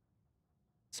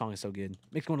 This song is so good.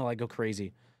 Makes me want to like go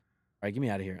crazy. All right, get me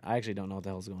out of here. I actually don't know what the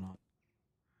hell's going on.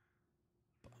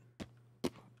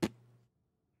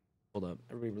 Hold up.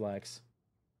 Everybody relax.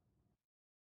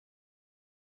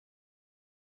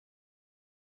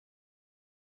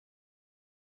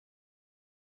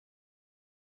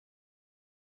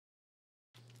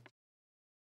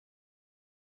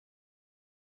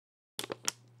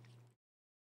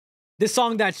 This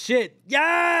song, that shit.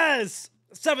 Yes!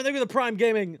 7, thank you for the Prime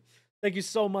Gaming. Thank you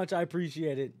so much. I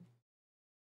appreciate it.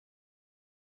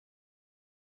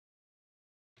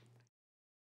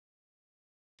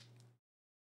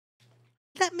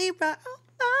 Let me run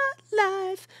my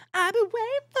life. I've been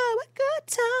waiting for a good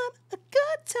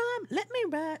time. Let me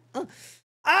ride.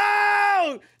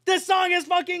 Oh! This song is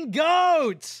fucking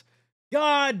GOAT!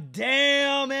 God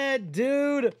damn it,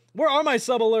 dude. Where are my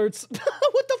sub alerts?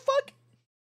 What the fuck?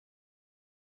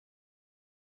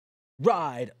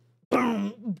 Ride.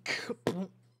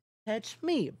 Catch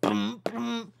me.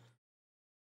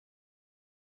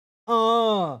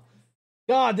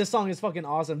 God, this song is fucking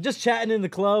awesome. Just chatting in the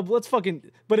club. Let's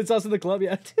fucking... But it's us in the club,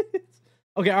 yeah.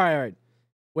 Okay, all right.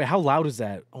 Wait, how loud is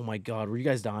that? Oh my God, were you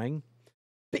guys dying?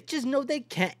 Bitches know they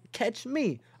can't catch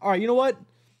me. All right, you know what?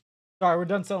 Sorry, we're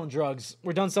done selling drugs.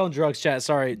 We're done selling drugs, chat.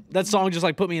 Sorry. That song just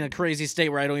like put me in a crazy state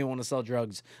where I don't even want to sell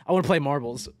drugs. I want to play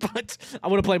marbles. But I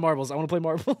want to play marbles. I want to play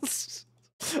marbles.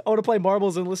 I want to play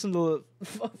marbles and listen to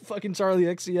fucking Charlie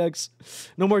XCX.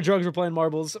 No more drugs, we're playing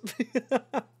marbles.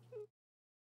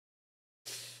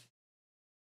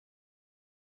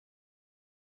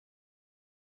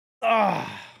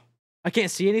 I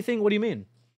can't see anything? What do you mean?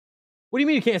 What do you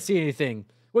mean you can't see anything?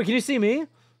 Wait, can you see me?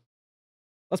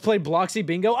 Let's play Bloxy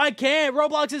Bingo. I can't.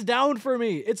 Roblox is down for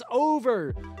me. It's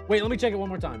over. Wait, let me check it one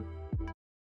more time.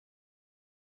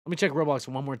 Let me check Roblox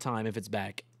one more time if it's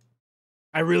back.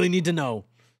 I really need to know.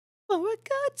 For a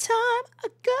good time,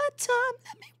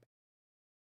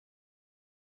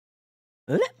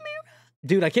 let me.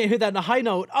 Dude, I can't hit that in a high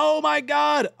note. Oh my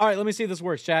God. All right, let me see if this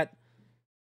works, chat.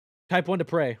 Type 1 to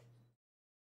pray.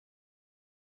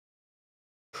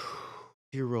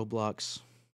 Dear Roblox,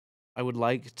 I would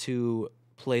like to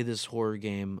play this horror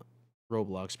game,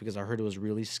 Roblox, because I heard it was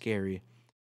really scary,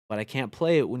 but I can't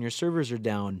play it when your servers are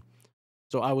down.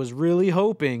 So I was really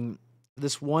hoping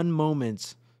this one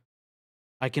moment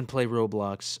I can play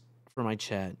Roblox for my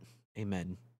chat.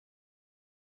 Amen.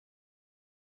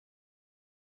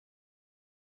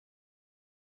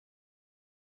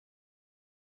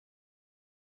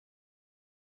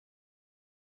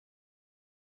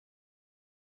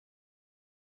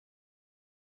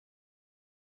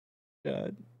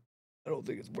 God, I don't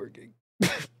think it's working.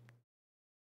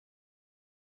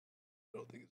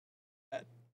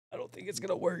 I don't think it's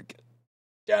gonna work.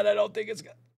 Dad, I don't think it's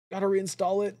gotta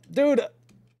reinstall it.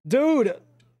 Dude,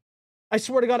 I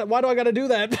swear to God, why do I gotta do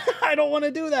that? I don't want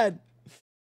to do that.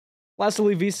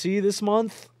 Lastly, VC this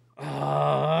month.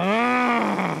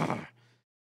 I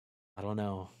don't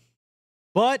know,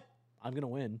 but I'm gonna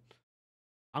win.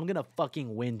 I'm gonna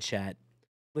fucking win, chat.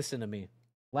 Listen to me.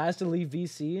 Last Elite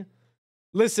VC.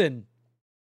 Listen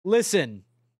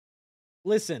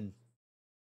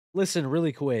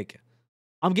really quick.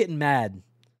 I'm getting mad.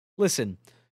 Listen,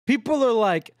 people are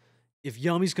like, if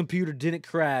Yummy's computer didn't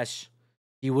crash,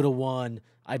 he would have won.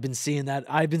 I've been seeing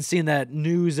that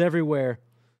news everywhere.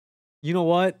 You know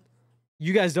what?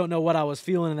 You guys don't know what I was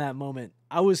feeling in that moment.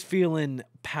 I was feeling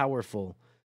powerful.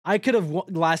 I could have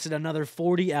lasted another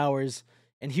 40 hours,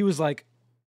 and he was like,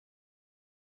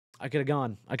 I could have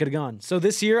gone. So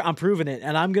this year I'm proving it,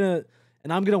 and I'm gonna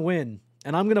win,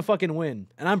 and I'm gonna fucking win,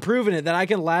 and I'm proving it that I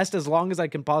can last as long as I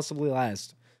can possibly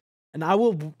last, and I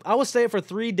will stay it for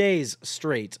 3 days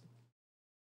straight.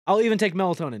 I'll even take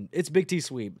melatonin. It's BigT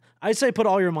sweep. I say put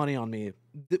all your money on me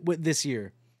this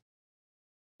year.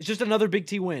 It's just another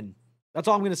BigT win. That's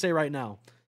all I'm gonna say right now.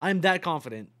 I'm that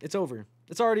confident. It's over.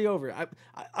 It's already over.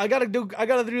 I gotta do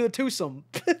the twosome.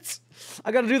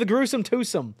 I gotta do the gruesome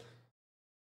twosome.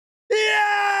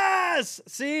 Yes!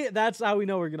 See, that's how we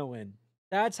know we're gonna win.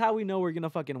 That's how we know we're gonna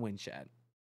fucking win, chat.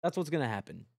 That's what's gonna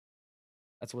happen.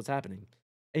 That's what's happening.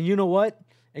 And you know what?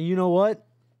 You know what,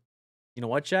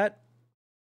 chat?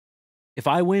 If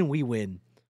I win, we win.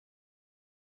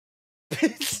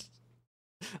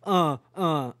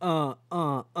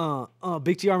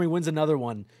 Big T Army wins another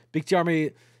one. Big T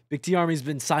Army's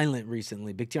been silent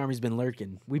recently. Big T Army's been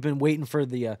lurking. We've been waiting for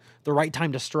the right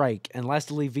time to strike. And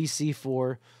lastly,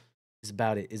 VC4 is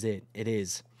about it. Is it? It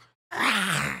is.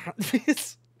 I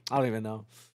don't even know.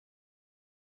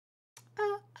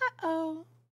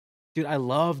 Dude, I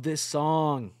love this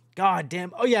song. God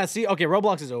damn. Oh yeah, see? Okay,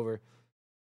 Roblox is over.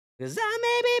 Cause I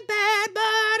may be bad, but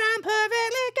I'm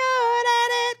perfectly good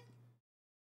at it.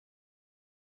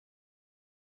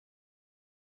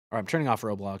 All right, I'm turning off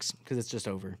Roblox because it's just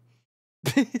over.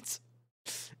 it's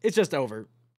just over.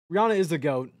 Rihanna is the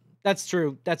GOAT. That's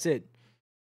true. That's it.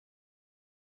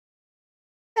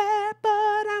 Bad, but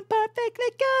I'm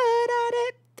perfectly good at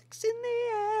it. Sticks in the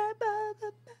air, but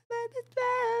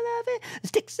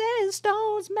sticks and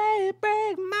stones may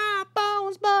break my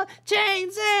bones, but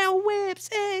chains and whips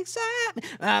excite me.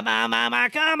 Come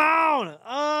on!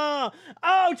 Oh,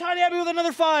 Tiny Abby with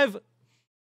another 5.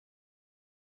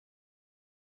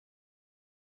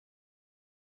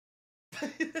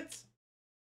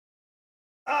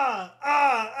 How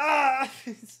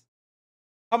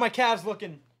my calves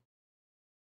looking?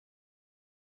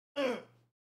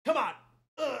 Come on.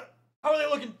 How are they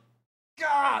looking?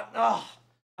 God. I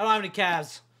don't have any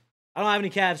calves. I don't have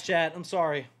any calves, chat. I'm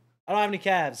sorry. I don't have any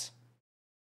calves.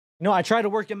 No, I try to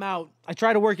work him out.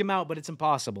 But it's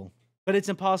impossible. But it's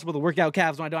impossible to work out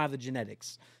calves when I don't have the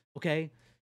genetics. Okay?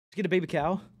 Let's get a baby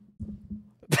cow.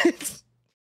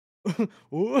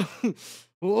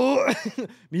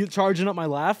 Me charging up my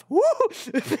laugh. Woo!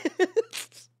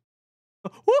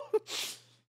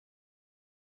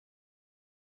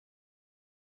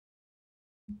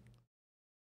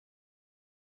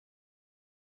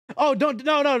 Oh, no,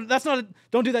 that's not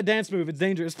don't do that dance move. It's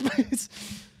dangerous, please.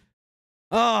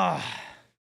 No,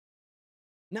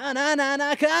 come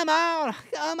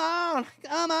on.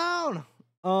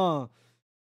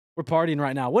 We're partying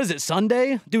right now. What is it,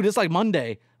 Sunday? Dude, it's like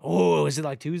Monday. Oh, is it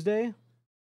like Tuesday?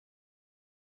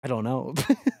 I don't know.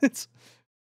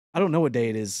 I don't know what day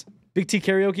it is. Big T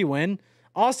karaoke win.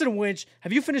 Austin Winch,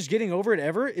 have you finished Getting Over It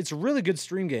ever? It's a really good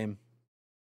stream game.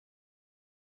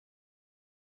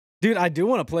 Dude, I do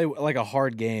want to play like a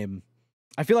hard game.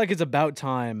 I feel like it's about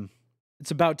time. It's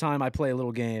about time I play a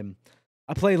little game.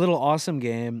 I play a little awesome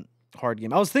game, hard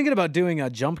game. I was thinking about doing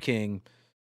a Jump King,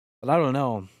 but I don't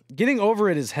know. Getting Over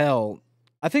It is hell.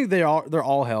 I think they're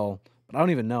all hell, but I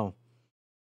don't even know.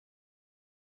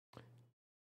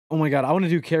 Oh my god, I want to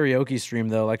do karaoke stream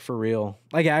though, like for real.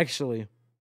 Like actually.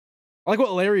 I like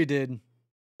what Larry did.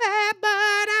 But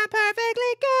I'm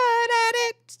perfectly good at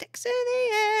it. Sticks in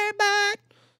the air, but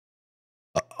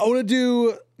I want to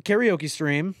do karaoke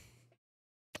stream.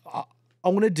 I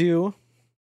want to do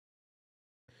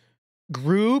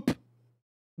group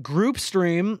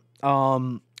stream.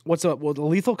 What's up? Well, the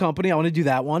Lethal Company. I want to do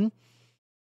that one.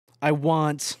 I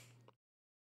want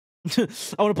to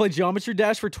play Geometry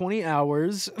Dash for 20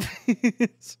 hours.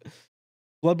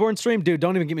 Bloodborne stream, dude.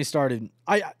 Don't even get me started.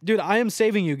 Dude, I am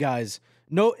saving you guys.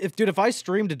 No, if I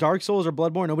stream to Dark Souls or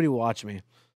Bloodborne, nobody will watch me.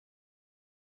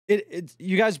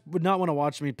 You guys would not want to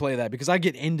watch me play that because I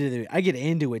get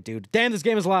into it, dude. Damn, this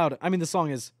game is loud. I mean, the song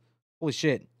is, holy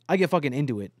shit. I get fucking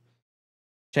into it.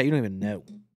 Chat, you don't even know.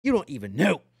 You don't even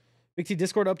know. Big T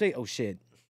Discord update. Oh shit.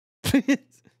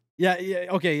 Yeah.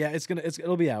 Okay. Yeah.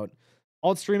 It'll be out.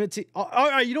 Alt stream it. All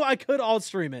right. You know, I could alt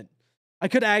stream it. I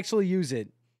could actually use it.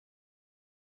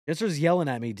 Jenster's yelling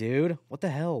at me, dude. What the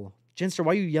hell? Jenster,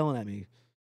 why are you yelling at me?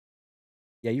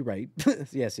 Yeah, you're right.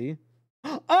 Yeah, see?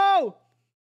 Oh!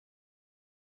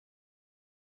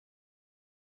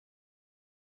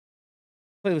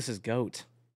 Playlist is GOAT.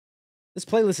 This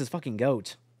playlist is fucking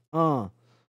GOAT.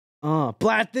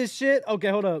 Blat this shit? Okay,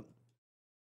 hold up.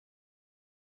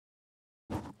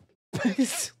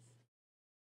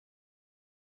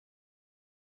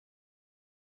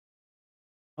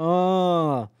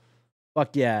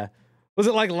 Fuck yeah. Was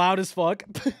it like loud as fuck?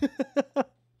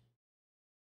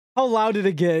 How loud did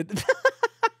it get?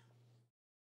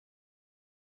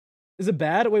 Is it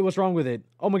bad? Wait, what's wrong with it?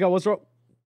 Oh my god, what's wrong?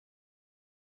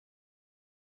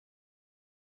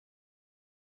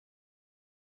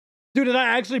 Dude, did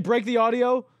I actually break the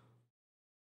audio?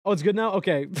 Oh, it's good now?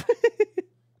 Okay.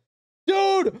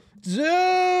 Dude!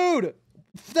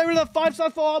 There was a 5-star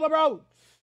follow, bro!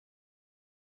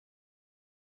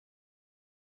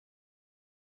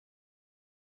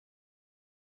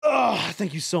 Oh,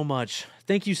 thank you so much.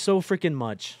 Thank you so freaking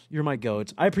much. You're my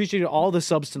goat. I appreciated all the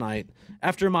subs tonight.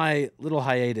 After my little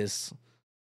hiatus.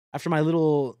 My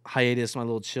little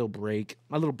chill break.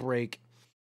 My little break.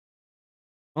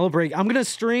 I'll break. I'm gonna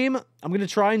stream. I'm gonna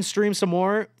try and stream some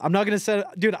more. I'm not gonna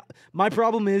set. Dude, my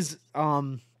problem is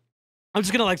I'm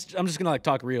just gonna like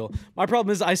talk real. My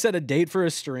problem is I set a date for a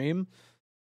stream,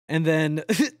 and then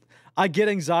I get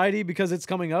anxiety because it's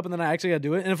coming up, and then I actually gotta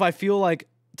do it. And if I feel like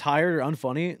tired or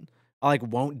unfunny, I like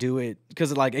won't do it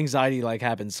because like anxiety like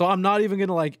happens. So I'm not even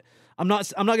gonna like. I'm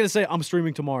not gonna say I'm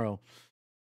streaming tomorrow.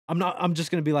 I'm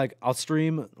just gonna be like, I'll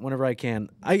stream whenever I can.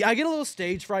 I get a little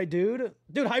stage fright, dude.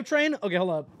 Dude, hype train? Okay, hold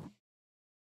up.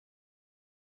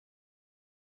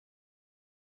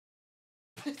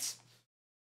 I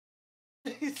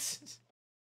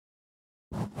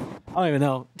don't even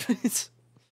know.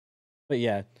 But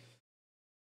yeah.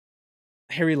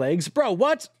 Hairy legs. Bro,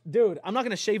 what? Dude, I'm not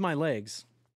gonna shave my legs.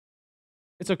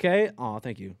 It's okay? Aw,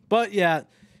 thank you. But yeah,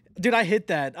 dude, I hit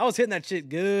that. I was hitting that shit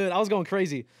good. I was going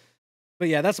crazy. But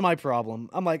yeah, that's my problem.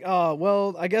 I'm like, oh,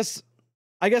 well, I guess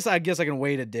I can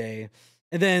wait a day.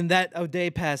 And then a day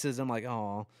passes. I'm like,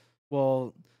 oh,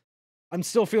 well, I'm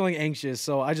still feeling anxious.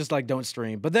 So I just like don't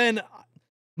stream. But then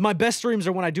my best streams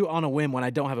are when I do on a whim, when I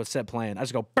don't have a set plan. I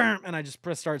just go, bam, and I just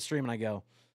press start stream and I go.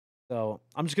 So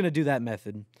I'm just going to do that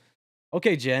method.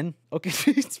 Okay, Jen. Okay.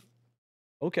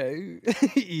 Okay.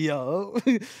 Yo.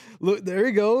 Look, there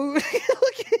you go.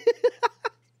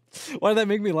 Why did that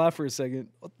make me laugh for a second?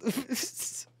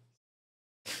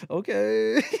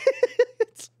 Okay.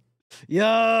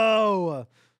 Yo.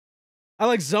 I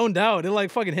like zoned out. It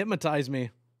like fucking hypnotized me.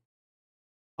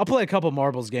 I'll play a couple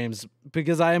marbles games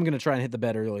because I am going to try and hit the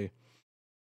bed early.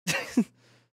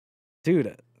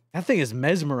 Dude, that thing is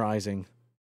mesmerizing.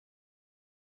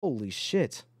 Holy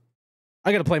shit.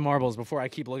 I got to play marbles before I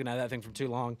keep looking at that thing for too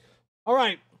long. All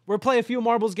right. We'll play a few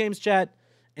marbles games, chat.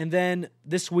 And then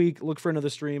this week, look for another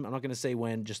stream. I'm not going to say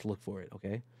when. Just look for it,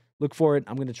 okay? Look for it.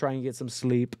 I'm going to try and get some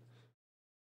sleep.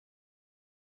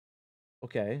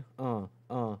 Okay. Oh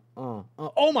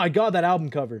my God, that album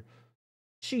cover.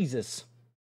 Jesus.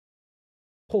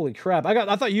 Holy crap.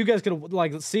 I thought you guys could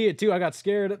like see it too. I got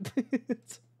scared.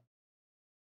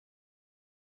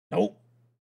 Nope.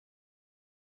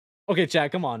 Okay,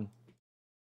 chat, come on.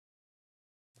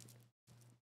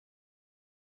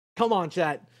 Come on,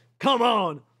 chat. Come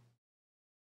on.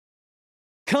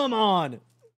 Come on.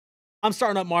 I'm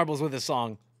starting up marbles with this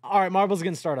song. All right, marbles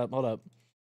gonna start up. Hold up.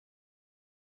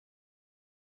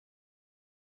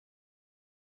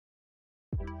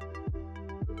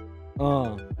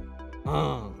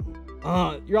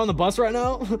 You're on the bus right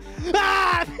now?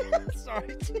 Ah!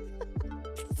 Sorry.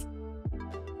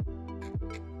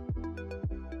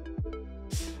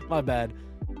 My bad.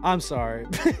 I'm sorry.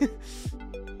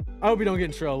 I hope you don't get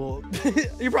in trouble.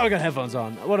 You probably got headphones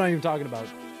on. What am I even talking about?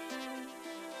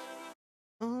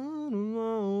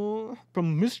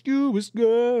 Promiscuous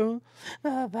girl.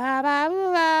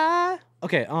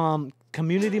 Okay,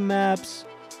 community maps.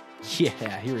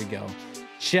 Yeah, here we go.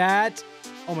 Chat.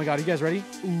 Oh my God, are you guys ready?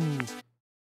 Ooh.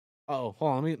 Uh-oh,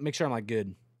 hold on, let me make sure I'm like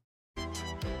good.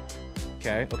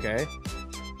 Okay, okay.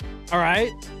 All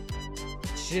right.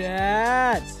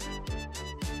 Chat.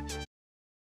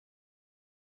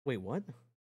 Wait, what?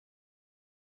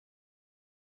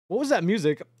 What was that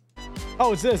music?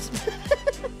 Oh, it's this.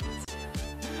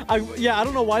 I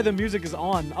don't know why the music is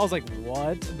on. I was like,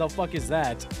 what the fuck is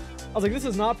that? I was like, this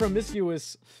is not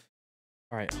promiscuous.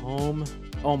 All right, home.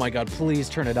 Oh my God, please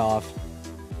turn it off.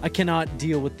 I cannot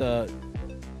deal with the...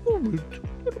 I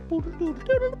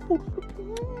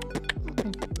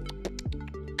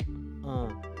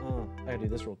gotta do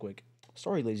this real quick.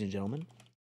 Sorry, ladies and gentlemen.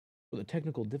 For the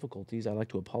technical difficulties, I'd like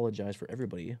to apologize for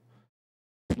everybody.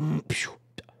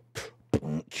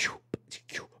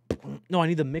 No, I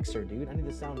need the mixer, dude. I need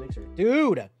the sound mixer.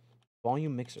 Dude!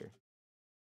 Volume mixer.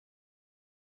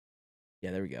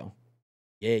 Yeah, there we go.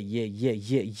 Yeah.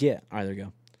 All right, there we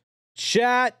go.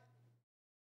 Chat!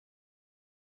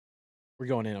 We're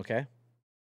going in, okay?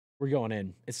 We're going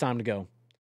in. It's time to go.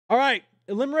 All right.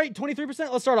 Eliminate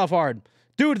 23%. Let's start off hard.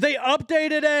 Dude, they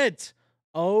updated it!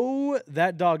 Oh,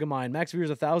 that dog of mine. Max viewers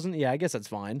 1,000? Yeah, I guess that's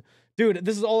fine. Dude,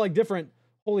 this is all like different.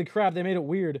 Holy crap, they made it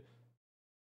weird.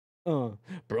 Bro,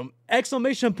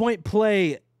 exclamation point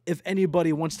play if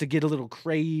anybody wants to get a little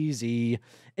crazy.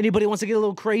 Anybody wants to get a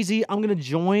little crazy, I'm going to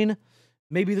join.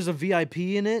 Maybe there's a VIP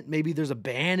in it. Maybe there's a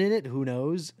ban in it. Who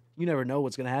knows? You never know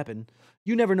what's going to happen.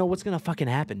 You never know what's going to fucking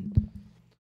happen.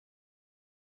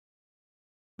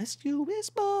 Mischievous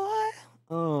boy.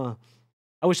 I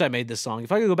wish I made this song.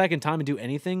 If I could go back in time and do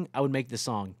anything, I would make this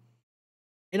song.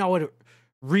 And I would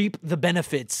reap the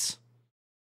benefits.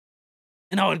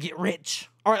 And I would get rich.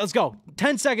 All right, let's go.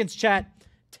 10 seconds, chat.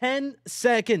 10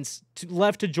 seconds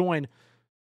left to join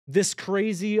this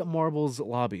crazy marbles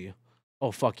lobby.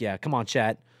 Oh, fuck yeah. Come on,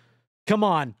 chat. Come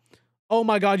on. Oh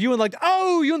my god, you in like,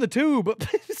 oh, you in the tube.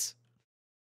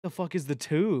 The fuck is the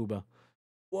tube?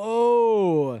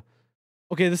 Whoa.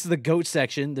 Okay, this is the goat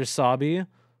section. There's Sabi.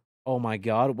 Oh my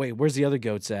god. Wait, where's the other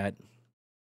goats at?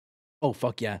 Oh,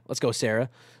 fuck yeah. Let's go, Sarah.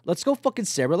 Let's go fucking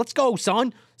Sarah. Let's go,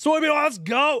 son. Soybean, let's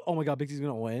go. Oh my god, BigT's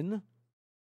gonna win.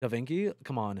 Da Vinci,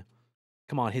 come on.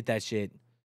 Come on, hit that shit.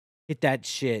 Hit that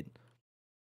shit.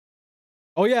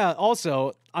 Oh yeah,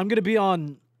 also, I'm gonna be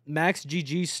on Max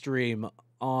GG stream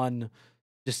on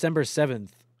December 7th.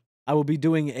 I will be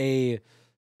doing a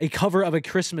cover of a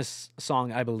Christmas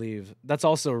song, I believe. That's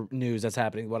also news that's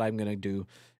happening, what I'm gonna do.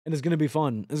 And it's gonna be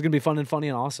fun. It's gonna be fun and funny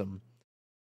and awesome.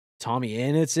 Tommy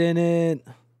Innett's in it.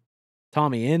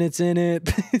 Tommy Innett's in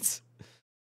it.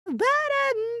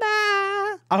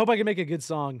 I hope I can make a good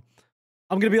song.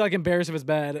 I'm gonna be like embarrassed if it's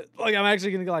bad. Like I'm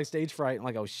actually gonna get like stage fright. I'm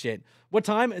like, oh shit. What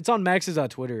time? It's on Max's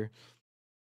Twitter.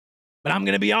 But I'm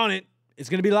gonna be on it. It's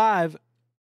gonna be live.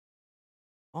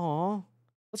 Aw.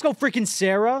 Let's go freaking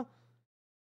Sarah.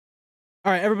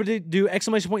 All right, everybody do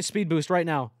exclamation point speed boost right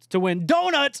now to win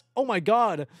donuts. Oh my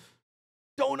god.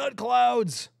 Donut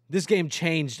clouds. This game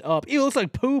changed up. Ew, it looks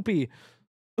like poopy.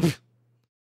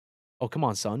 Oh, come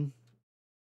on, son.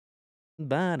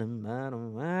 Oh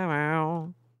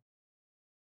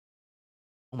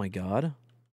my god.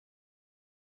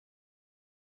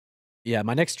 Yeah,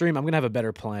 my next stream, I'm going to have a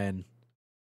better plan.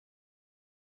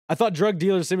 I thought Drug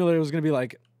Dealer Simulator was going to be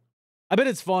like, I bet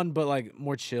it's fun, but like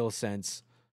more chill sense.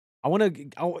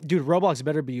 Dude, Roblox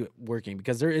better be working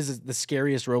because there is the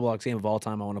scariest Roblox game of all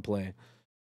time I want to play.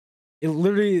 It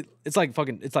literally, it's like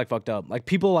fucked up. Like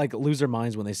people like lose their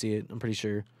minds when they see it. I'm pretty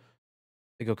sure.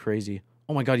 They go crazy.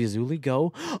 Oh my god, Yazuli,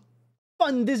 go.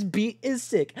 Fun, this beat is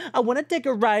sick. I want to take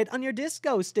a ride on your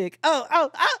disco stick.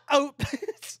 Oh.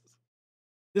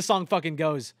 This song fucking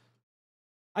goes.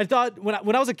 I thought when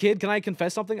I was a kid, can I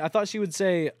confess something? I thought she would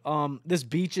say, this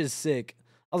beach is sick.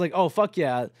 I was like, oh, fuck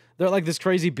yeah. They're like this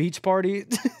crazy beach party.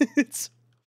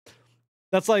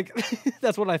 That's like,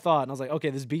 that's what I thought. And I was like,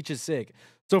 okay, this beach is sick.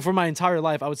 So for my entire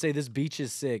life, I would say this beach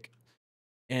is sick.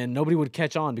 And nobody would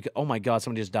catch on because, oh my god,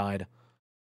 somebody just died.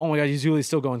 Oh my god, Yuzuli's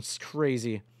still going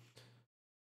crazy.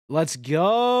 Let's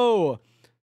go.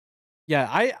 Yeah,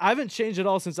 I haven't changed at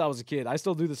all since I was a kid. I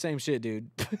still do the same shit,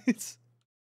 dude.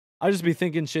 I just be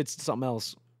thinking shit's something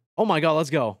else. Oh my god, let's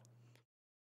go.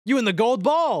 You in the gold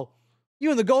ball. You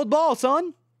in the gold ball,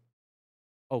 son.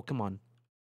 Oh, come on.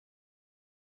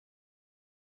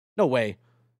 No way.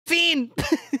 Fiend!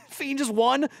 Fiend just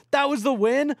won. That was the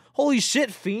win. Holy shit,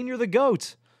 Fiend, you're the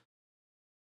GOAT.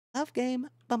 Love game.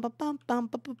 Bum, bum, bum, bum,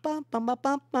 bum, bum, bum, bum,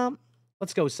 bum, bum.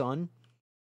 Let's go, son.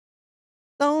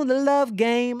 Oh, the love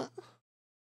game.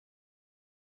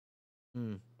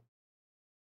 Are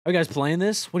you guys playing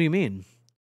this? What do you mean?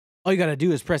 All you gotta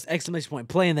do is press exclamation point,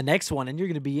 play in the next one, and you're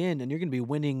gonna be in, and you're gonna be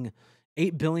winning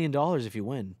 $8 billion if you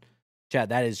win. Chat,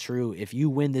 that is true. If you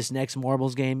win this next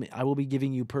marbles game, I will be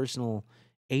giving you personal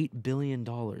 $8 billion.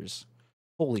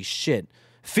 Holy shit.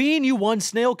 Fiend, you won.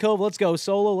 Snail Cove, let's go.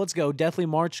 Solo, let's go. Deathly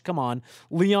March, come on.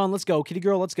 Leon, let's go. Kitty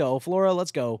Girl, let's go. Flora,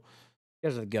 let's go. You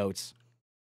guys are the GOATs.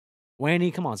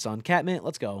 Wanny, come on, son. Catmint,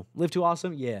 let's go. Live Too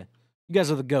Awesome, yeah. You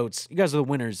guys are the GOATs. You guys are the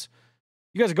winners.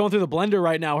 You guys are going through the blender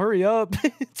right now. Hurry up.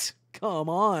 Come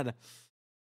on.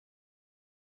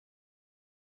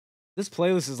 This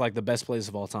playlist is like the best playlist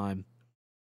of all time.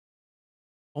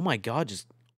 Oh my god, just...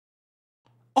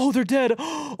 Oh, they're dead.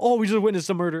 Oh, we just witnessed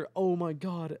a murder. Oh my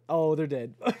god. Oh, they're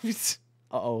dead.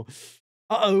 Uh-oh.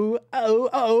 Uh-oh. Uh-oh.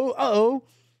 Uh-oh. Uh-oh.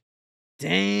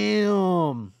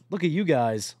 Damn. Look at you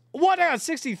guys. What? I got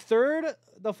 63rd?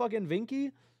 The fucking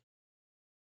Vinky?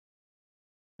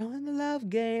 In the love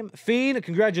game. Fiend,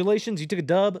 congratulations. You took a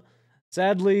dub.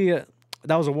 Sadly,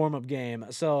 that was a warm-up game.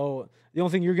 So the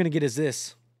only thing you're going to get is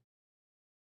this.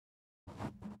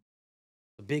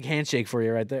 A big handshake for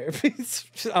you right there. I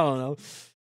don't know.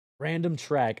 Random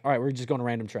track. All right, we're just going to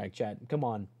random track, chat. Come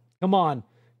on. Come on.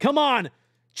 Come on.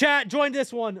 Chat, join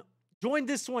this one. Join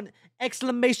this one.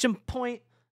 Exclamation point.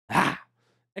 Ah.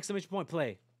 Exclamation point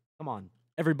play. Come on.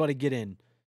 Everybody get in.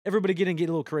 Everybody get in, get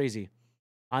a little crazy.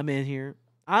 I'm in here.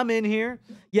 I'm in here.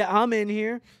 Yeah, I'm in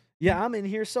here. Yeah, I'm in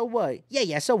here. So what?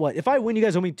 Yeah, so what? If I win, you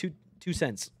guys owe me two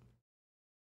cents.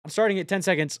 I'm starting at 10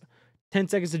 seconds. 10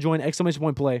 seconds to join. Exclamation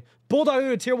point play. Bulldog, I think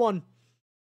with tier 1.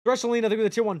 Thresholine, I think with a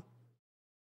tier 1.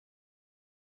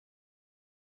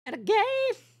 And a game.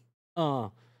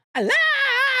 Oh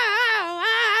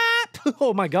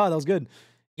my god, that was good.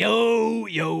 Yo,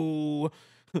 yo.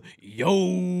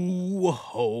 Yo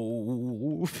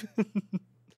ho.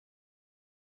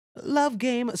 Love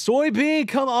game. Soybean,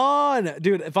 come on.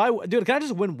 Dude, can I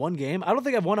just win one game? I don't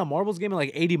think I've won a marbles game in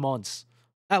like 80 months.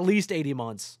 At least 80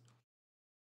 months.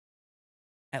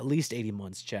 At least 80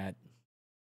 months, chat.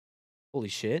 Holy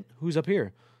shit. Who's up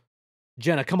here?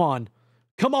 Jenna, come on.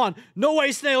 Come on. No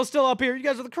way Snail's still up here. You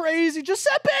guys are the crazy.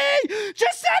 Giuseppe!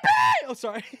 Giuseppe! Oh,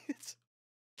 sorry.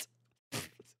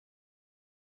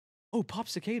 Oh, Pop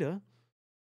Cicada.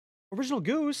 Original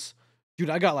Goose. Dude,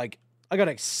 I got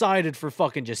excited for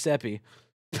fucking Giuseppe.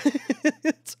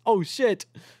 Oh, shit.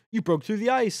 You broke through the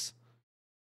ice.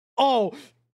 Oh,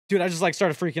 dude, I just like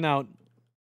started freaking out.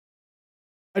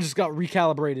 I just got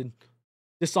recalibrated.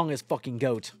 This song is fucking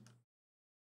GOAT.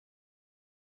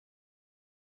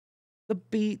 The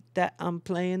beat that I'm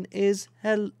playing is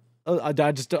hell. Oh, I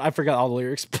forgot all the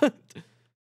lyrics.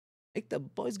 Make the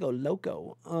boys go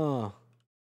loco.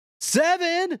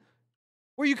 7.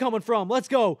 Where you coming from? Let's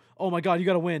go. Oh my god, you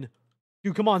gotta win.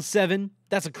 Dude, come on, 7.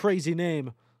 That's a crazy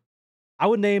name. I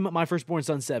would name my firstborn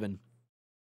son 7.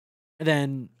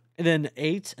 And then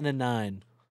 8, and then 9.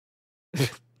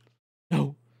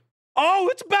 No. Oh,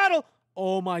 it's a battle.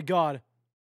 Oh my god.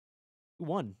 Who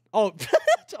won? Oh,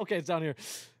 okay, it's down here.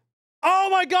 Oh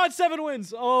my god, 7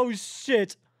 wins. Oh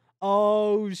shit.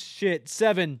 Oh shit.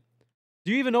 7.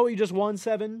 Do you even know what you just won,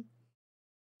 7?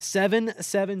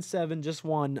 777 just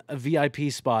won a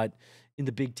VIP spot in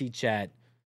the Big T chat.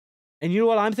 And you know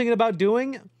what I'm thinking about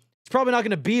doing? It's probably not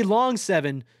going to be long,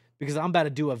 7, because I'm about to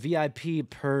do a VIP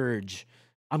purge.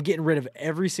 I'm getting rid of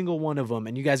every single one of them,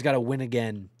 and you guys got to win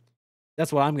again.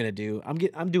 That's what I'm going to do.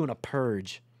 I'm doing a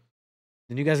purge.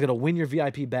 And you guys got to win your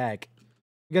VIP back.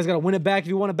 You guys got to win it back if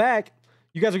you want it back.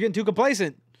 You guys are getting too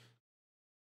complacent.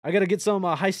 I got to get some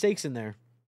high stakes in there.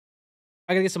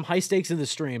 I got to get some high stakes in the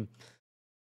stream.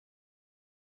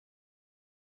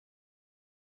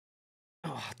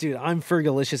 Oh, dude, I'm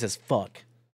Fergalicious as fuck.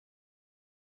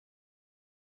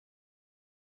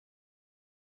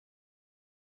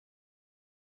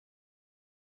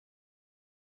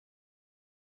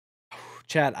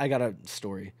 Chat, I got a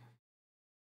story.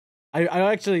 I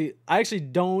actually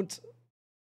don't.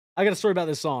 I got a story about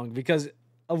this song because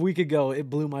a week ago it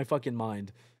blew my fucking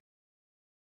mind.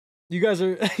 You guys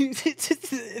are.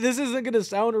 This isn't gonna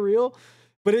sound real,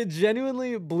 but it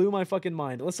genuinely blew my fucking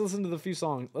mind. Let's listen to the few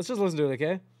songs. Let's just listen to it,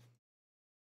 okay?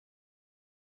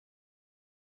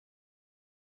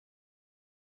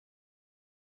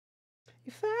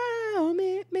 You found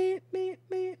me.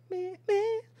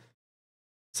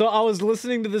 So I was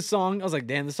listening to this song. I was like,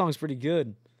 damn, this song's pretty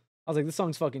good. I was like, this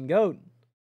song's fucking GOAT.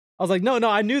 I was like, no,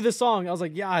 I knew this song. I was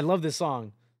like, yeah, I love this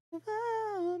song.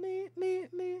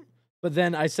 But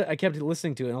then I kept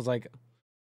listening to it, and I was like,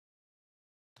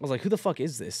 who the fuck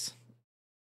is this?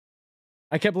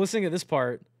 I kept listening to this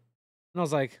part, and I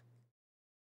was like,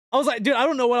 dude, I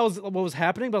don't know what was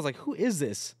happening, but I was like, who is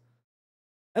this?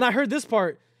 And I heard this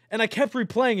part, and I kept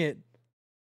replaying it.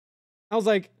 I was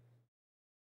like,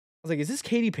 is this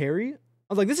Katy Perry? I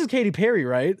was like, this is Katy Perry,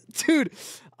 right? Dude,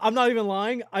 I'm not even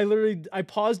lying. I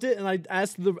paused it and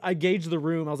I gauged the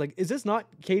room. I was like, is this not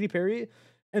Katy Perry?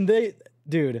 And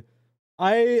dude,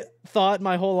 I thought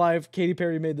my whole life Katy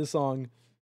Perry made this song.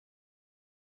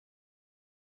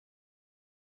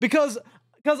 Because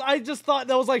I just thought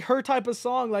that was like her type of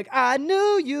song. Like, I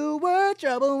knew you were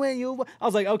trouble when you were. I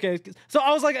was like, okay. So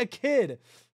I was like a kid.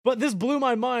 But this blew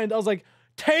my mind. I was like,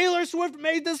 Taylor Swift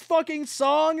made this fucking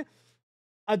song?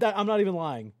 I'm not even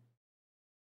lying.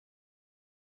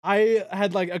 I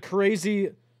had like a crazy...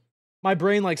 My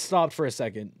brain like stopped for a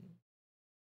second.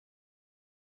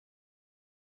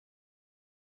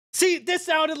 See, this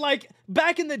sounded like...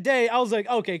 Back in the day, I was like,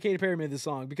 okay, Katy Perry made this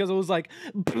song. Because it was like...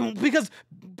 Because,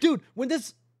 dude, when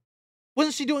this...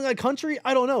 Wasn't she doing like country?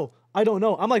 I don't know.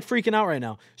 I'm like freaking out right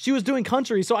now. She was doing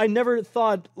country, so I never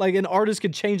thought like an artist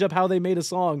could change up how they made a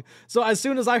song. So as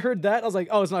soon as I heard that, I was like,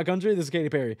 oh, it's not country, this is Katy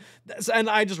Perry. And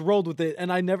I just rolled with it, and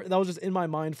that was just in my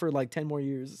mind for like 10 more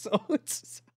years. So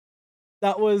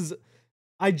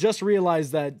I just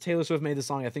realized that Taylor Swift made the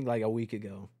song, I think like a week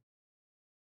ago.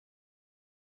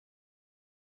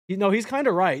 He's kind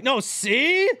of right. No,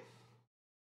 see?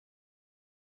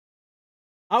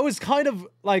 I was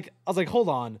like, hold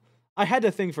on. I had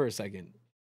to think for a second.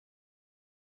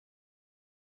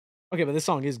 Okay, but this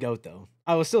song is GOAT, though.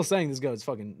 I was still saying this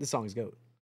song is GOAT.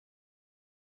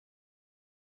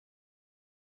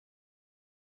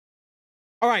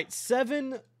 All right,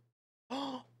 7.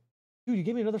 Oh, dude, you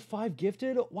gave me another 5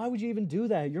 gifted? Why would you even do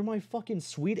that? You're my fucking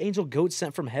sweet angel goat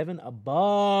sent from heaven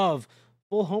above.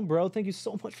 Full home, bro. Thank you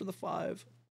so much for the 5.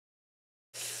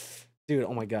 Dude,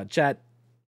 oh my God. Chat,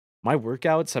 my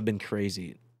workouts have been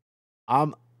crazy.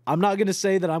 I'm not going to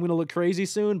say that I'm going to look crazy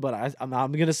soon, but I'm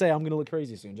going to say I'm going to look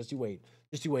crazy soon. Just you wait.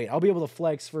 I'll be able to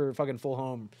flex for fucking full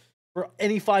home for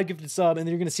any 5 gifted sub, and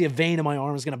then you're gonna see a vein in my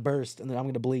arm is gonna burst, and then I'm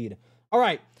gonna bleed. All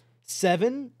right,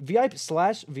 7 VIP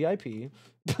 / VIP.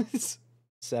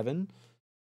 7.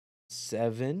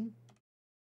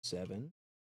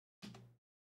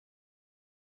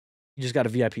 You just got a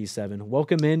VIP 7.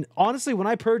 Welcome in. Honestly, when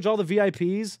I purge all the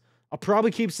VIPs, I'll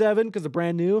probably keep 7 because they're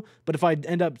brand new. But if I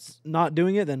end up not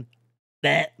doing it, then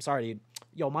sorry, dude.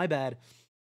 Yo, my bad.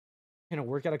 In a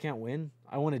workout I can't win.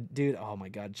 I want to, dude. Oh my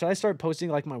god. Should I start posting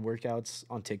like my workouts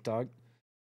on TikTok?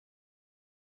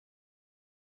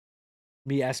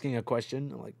 Me asking a question,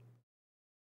 like,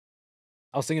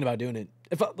 I was thinking about doing it.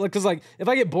 If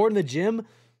I get bored in the gym,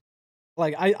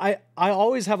 like I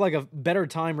always have like a better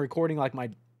time recording like my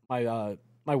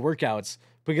workouts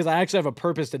because I actually have a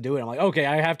purpose to do it. I'm like, okay,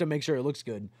 I have to make sure it looks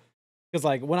good. Because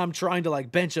like when I'm trying to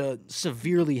like bench a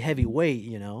severely heavy weight,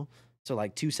 you know, so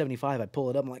like 275, I pull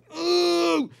it up, I'm like,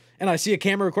 ooh, and I see a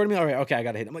camera recording me. All right, okay, I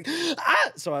gotta hit it. I'm like,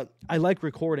 ah! So I like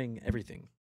recording everything.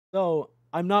 So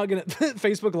I'm not gonna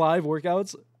Facebook Live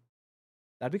workouts.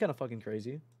 That'd be kind of fucking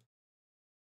crazy.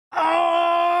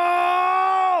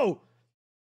 Oh!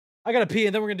 I gotta pee,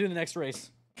 and then we're gonna do the next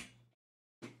race.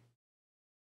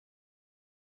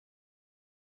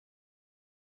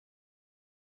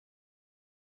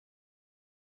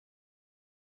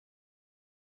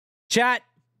 Chat.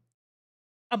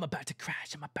 I'm about to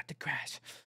crash. I'm about to crash.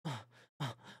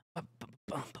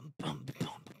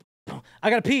 I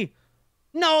gotta pee.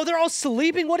 No, they're all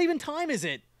sleeping. What even time is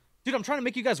it? Dude, I'm trying to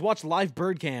make you guys watch live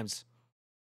bird cams.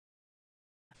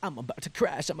 I'm about to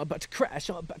crash. I'm about to crash.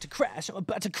 I'm about to crash. I'm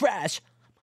about to crash.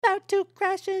 About to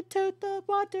crash into the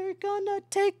water. Gonna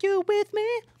take you with me.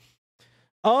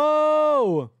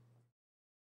 Oh.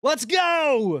 Let's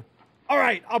go. All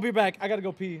right, I'll be back. I gotta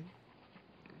go pee.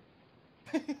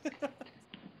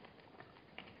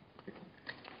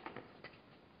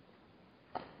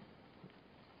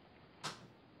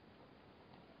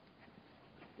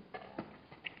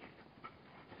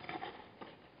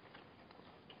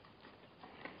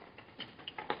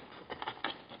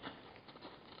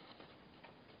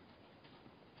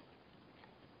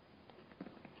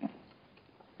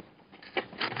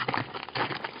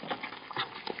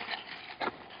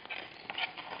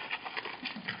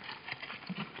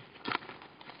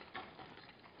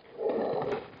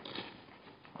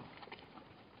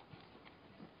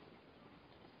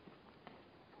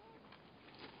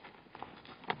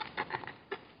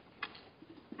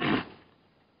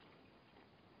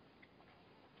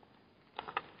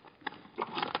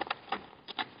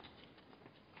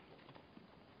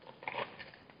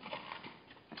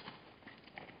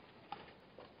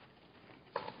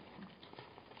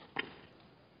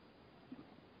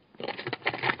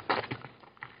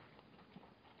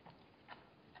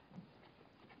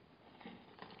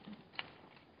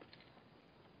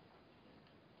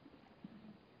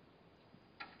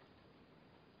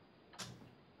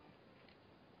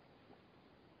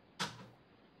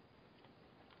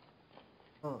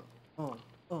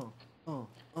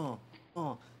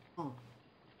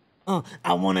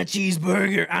 I want a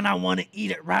cheeseburger and I want to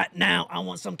eat it right now. I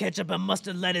want some ketchup and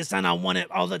mustard lettuce and I want it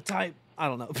all the time. I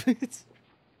don't know.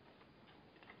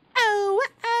 Oh.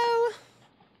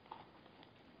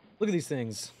 Look at these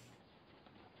things.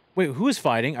 Wait, who is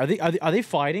fighting? Are they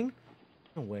fighting?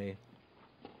 No way.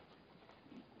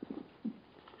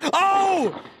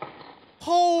 Oh!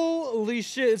 Holy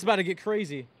shit, it's about to get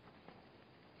crazy.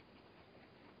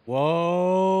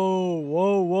 Whoa.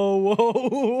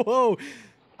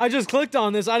 I just clicked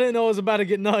on this. I didn't know it was about to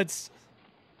get nuts.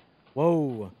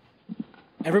 Whoa.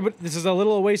 Everybody, this is a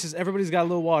little oasis. Everybody's got a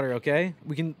little water, okay?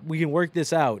 We can work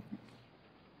this out.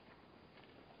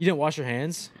 You didn't wash your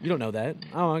hands? You don't know that.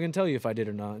 Oh, I can tell you if I did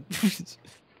or not.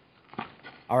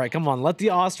 All right, come on. Let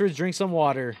the ostrich drink some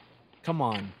water. Come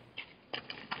on.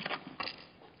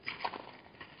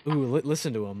 Ooh,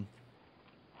 listen to them.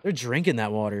 They're drinking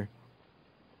that water.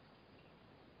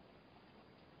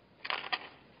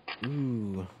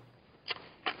 Ooh.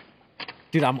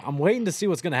 Dude, I'm waiting to see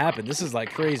what's gonna happen. This is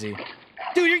like crazy.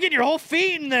 Dude, you're getting your whole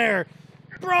feet in there!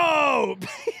 Bro!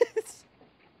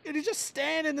 Dude, he's just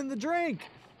standing in the drink.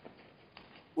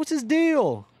 What's his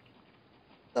deal?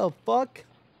 The fuck?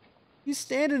 He's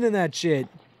standing in that shit.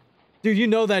 Dude, you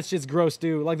know that shit's gross,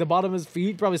 dude. Like the bottom of his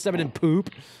feet, probably stepping in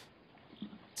poop.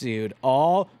 Dude,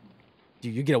 oh.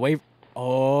 Dude, you get away.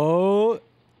 Oh.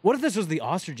 What if this was the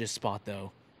ostrich's spot,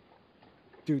 though?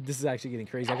 Dude, this is actually getting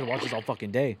crazy. I could watch this all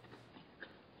fucking day.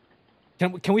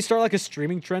 Can we start like a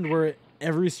streaming trend where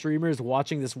every streamer is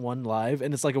watching this one live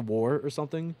and it's like a war or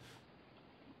something?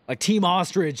 Like Team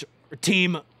Ostrich or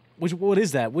Team... What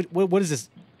is that? What is this?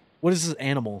 What is this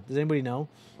animal? Does anybody know?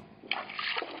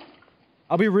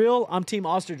 I'll be real. I'm Team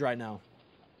Ostrich right now.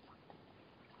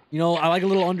 You know, I like a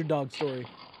little underdog story.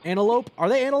 Antelope? Are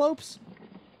they antelopes?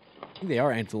 I think they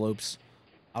are antelopes.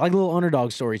 I like a little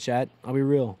underdog story, chat. I'll be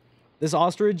real. This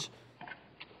ostrich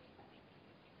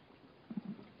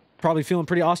probably feeling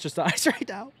pretty ostracized right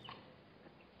now.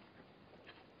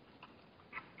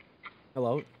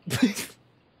 Hello? Is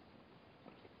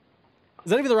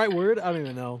that even the right word? I don't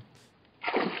even know.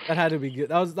 That had to be good.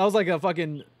 That was like a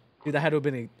fucking... Dude, that had to have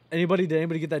been a... Anybody? Did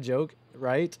anybody get that joke?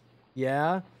 Right?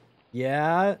 Yeah?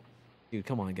 Yeah? Dude,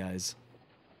 come on, guys.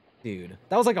 Dude.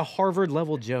 That was like a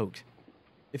Harvard-level joke.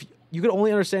 If you could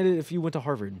only understand it if you went to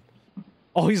Harvard.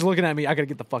 Oh, he's looking at me. I gotta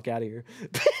get the fuck out of here.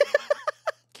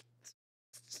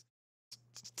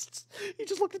 He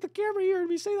just looked at the camera here and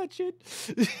me say that shit.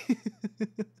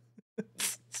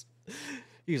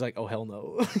 He's like, oh, hell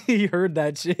no. He heard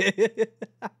that shit.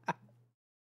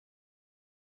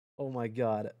 Oh, my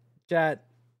God. Chat,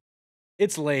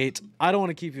 it's late. I don't want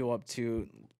to keep you up too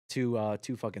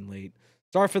fucking late.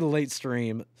 Sorry for the late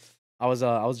stream. I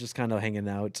was just kind of hanging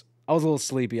out. I was a little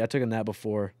sleepy. I took a nap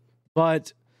before.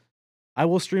 But I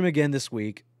will stream again this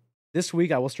week. This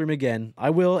week I will stream again. I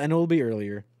will, and it will be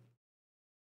earlier.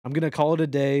 I'm going to call it a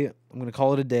day.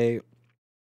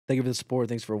 Thank you for the support.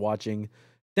 Thanks for watching.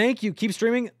 Thank you. Keep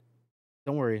streaming.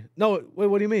 Don't worry. No, wait,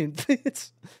 what do you mean?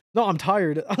 No, I'm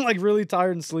tired. I'm like really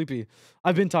tired and sleepy.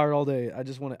 I've been tired all day.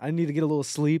 I need to get a little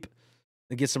sleep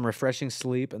and get some refreshing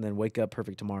sleep and then wake up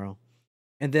perfect tomorrow.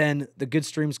 And then the good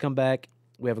streams come back.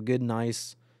 We have a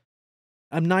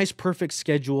nice perfect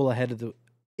schedule ahead of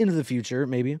into the future.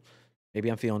 Maybe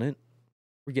I'm feeling it.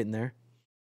 We're getting there.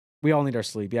 We all need our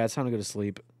sleep. Yeah, it's time to go to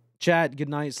sleep. Chat, good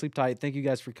night. Sleep tight. Thank you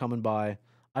guys for coming by.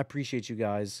 I appreciate you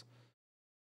guys.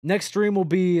 Next stream will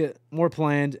be more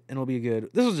planned and it'll be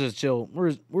good. This was just chill.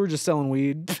 We're just selling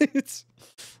weed. That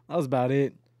was about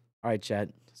it. All right, chat.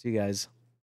 See you guys.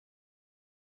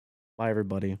 Bye,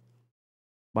 everybody.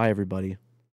 Bye, everybody.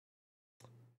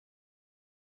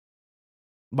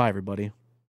 Bye, everybody.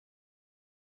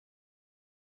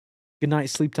 Good night.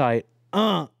 Sleep tight.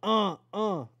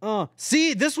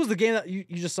 See, this was the game that you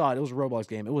just saw it. It was a Roblox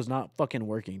game. It was not fucking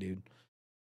working, dude.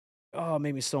 Oh, it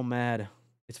made me so mad.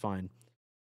 It's fine.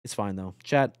 It's fine, though.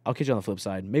 Chat, I'll catch you on the flip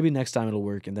side. Maybe next time it'll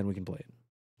work, and then we can play it.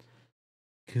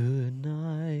 Good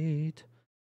night.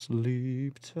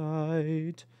 Sleep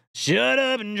tight. Shut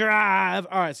up and drive.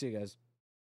 All right, see you guys.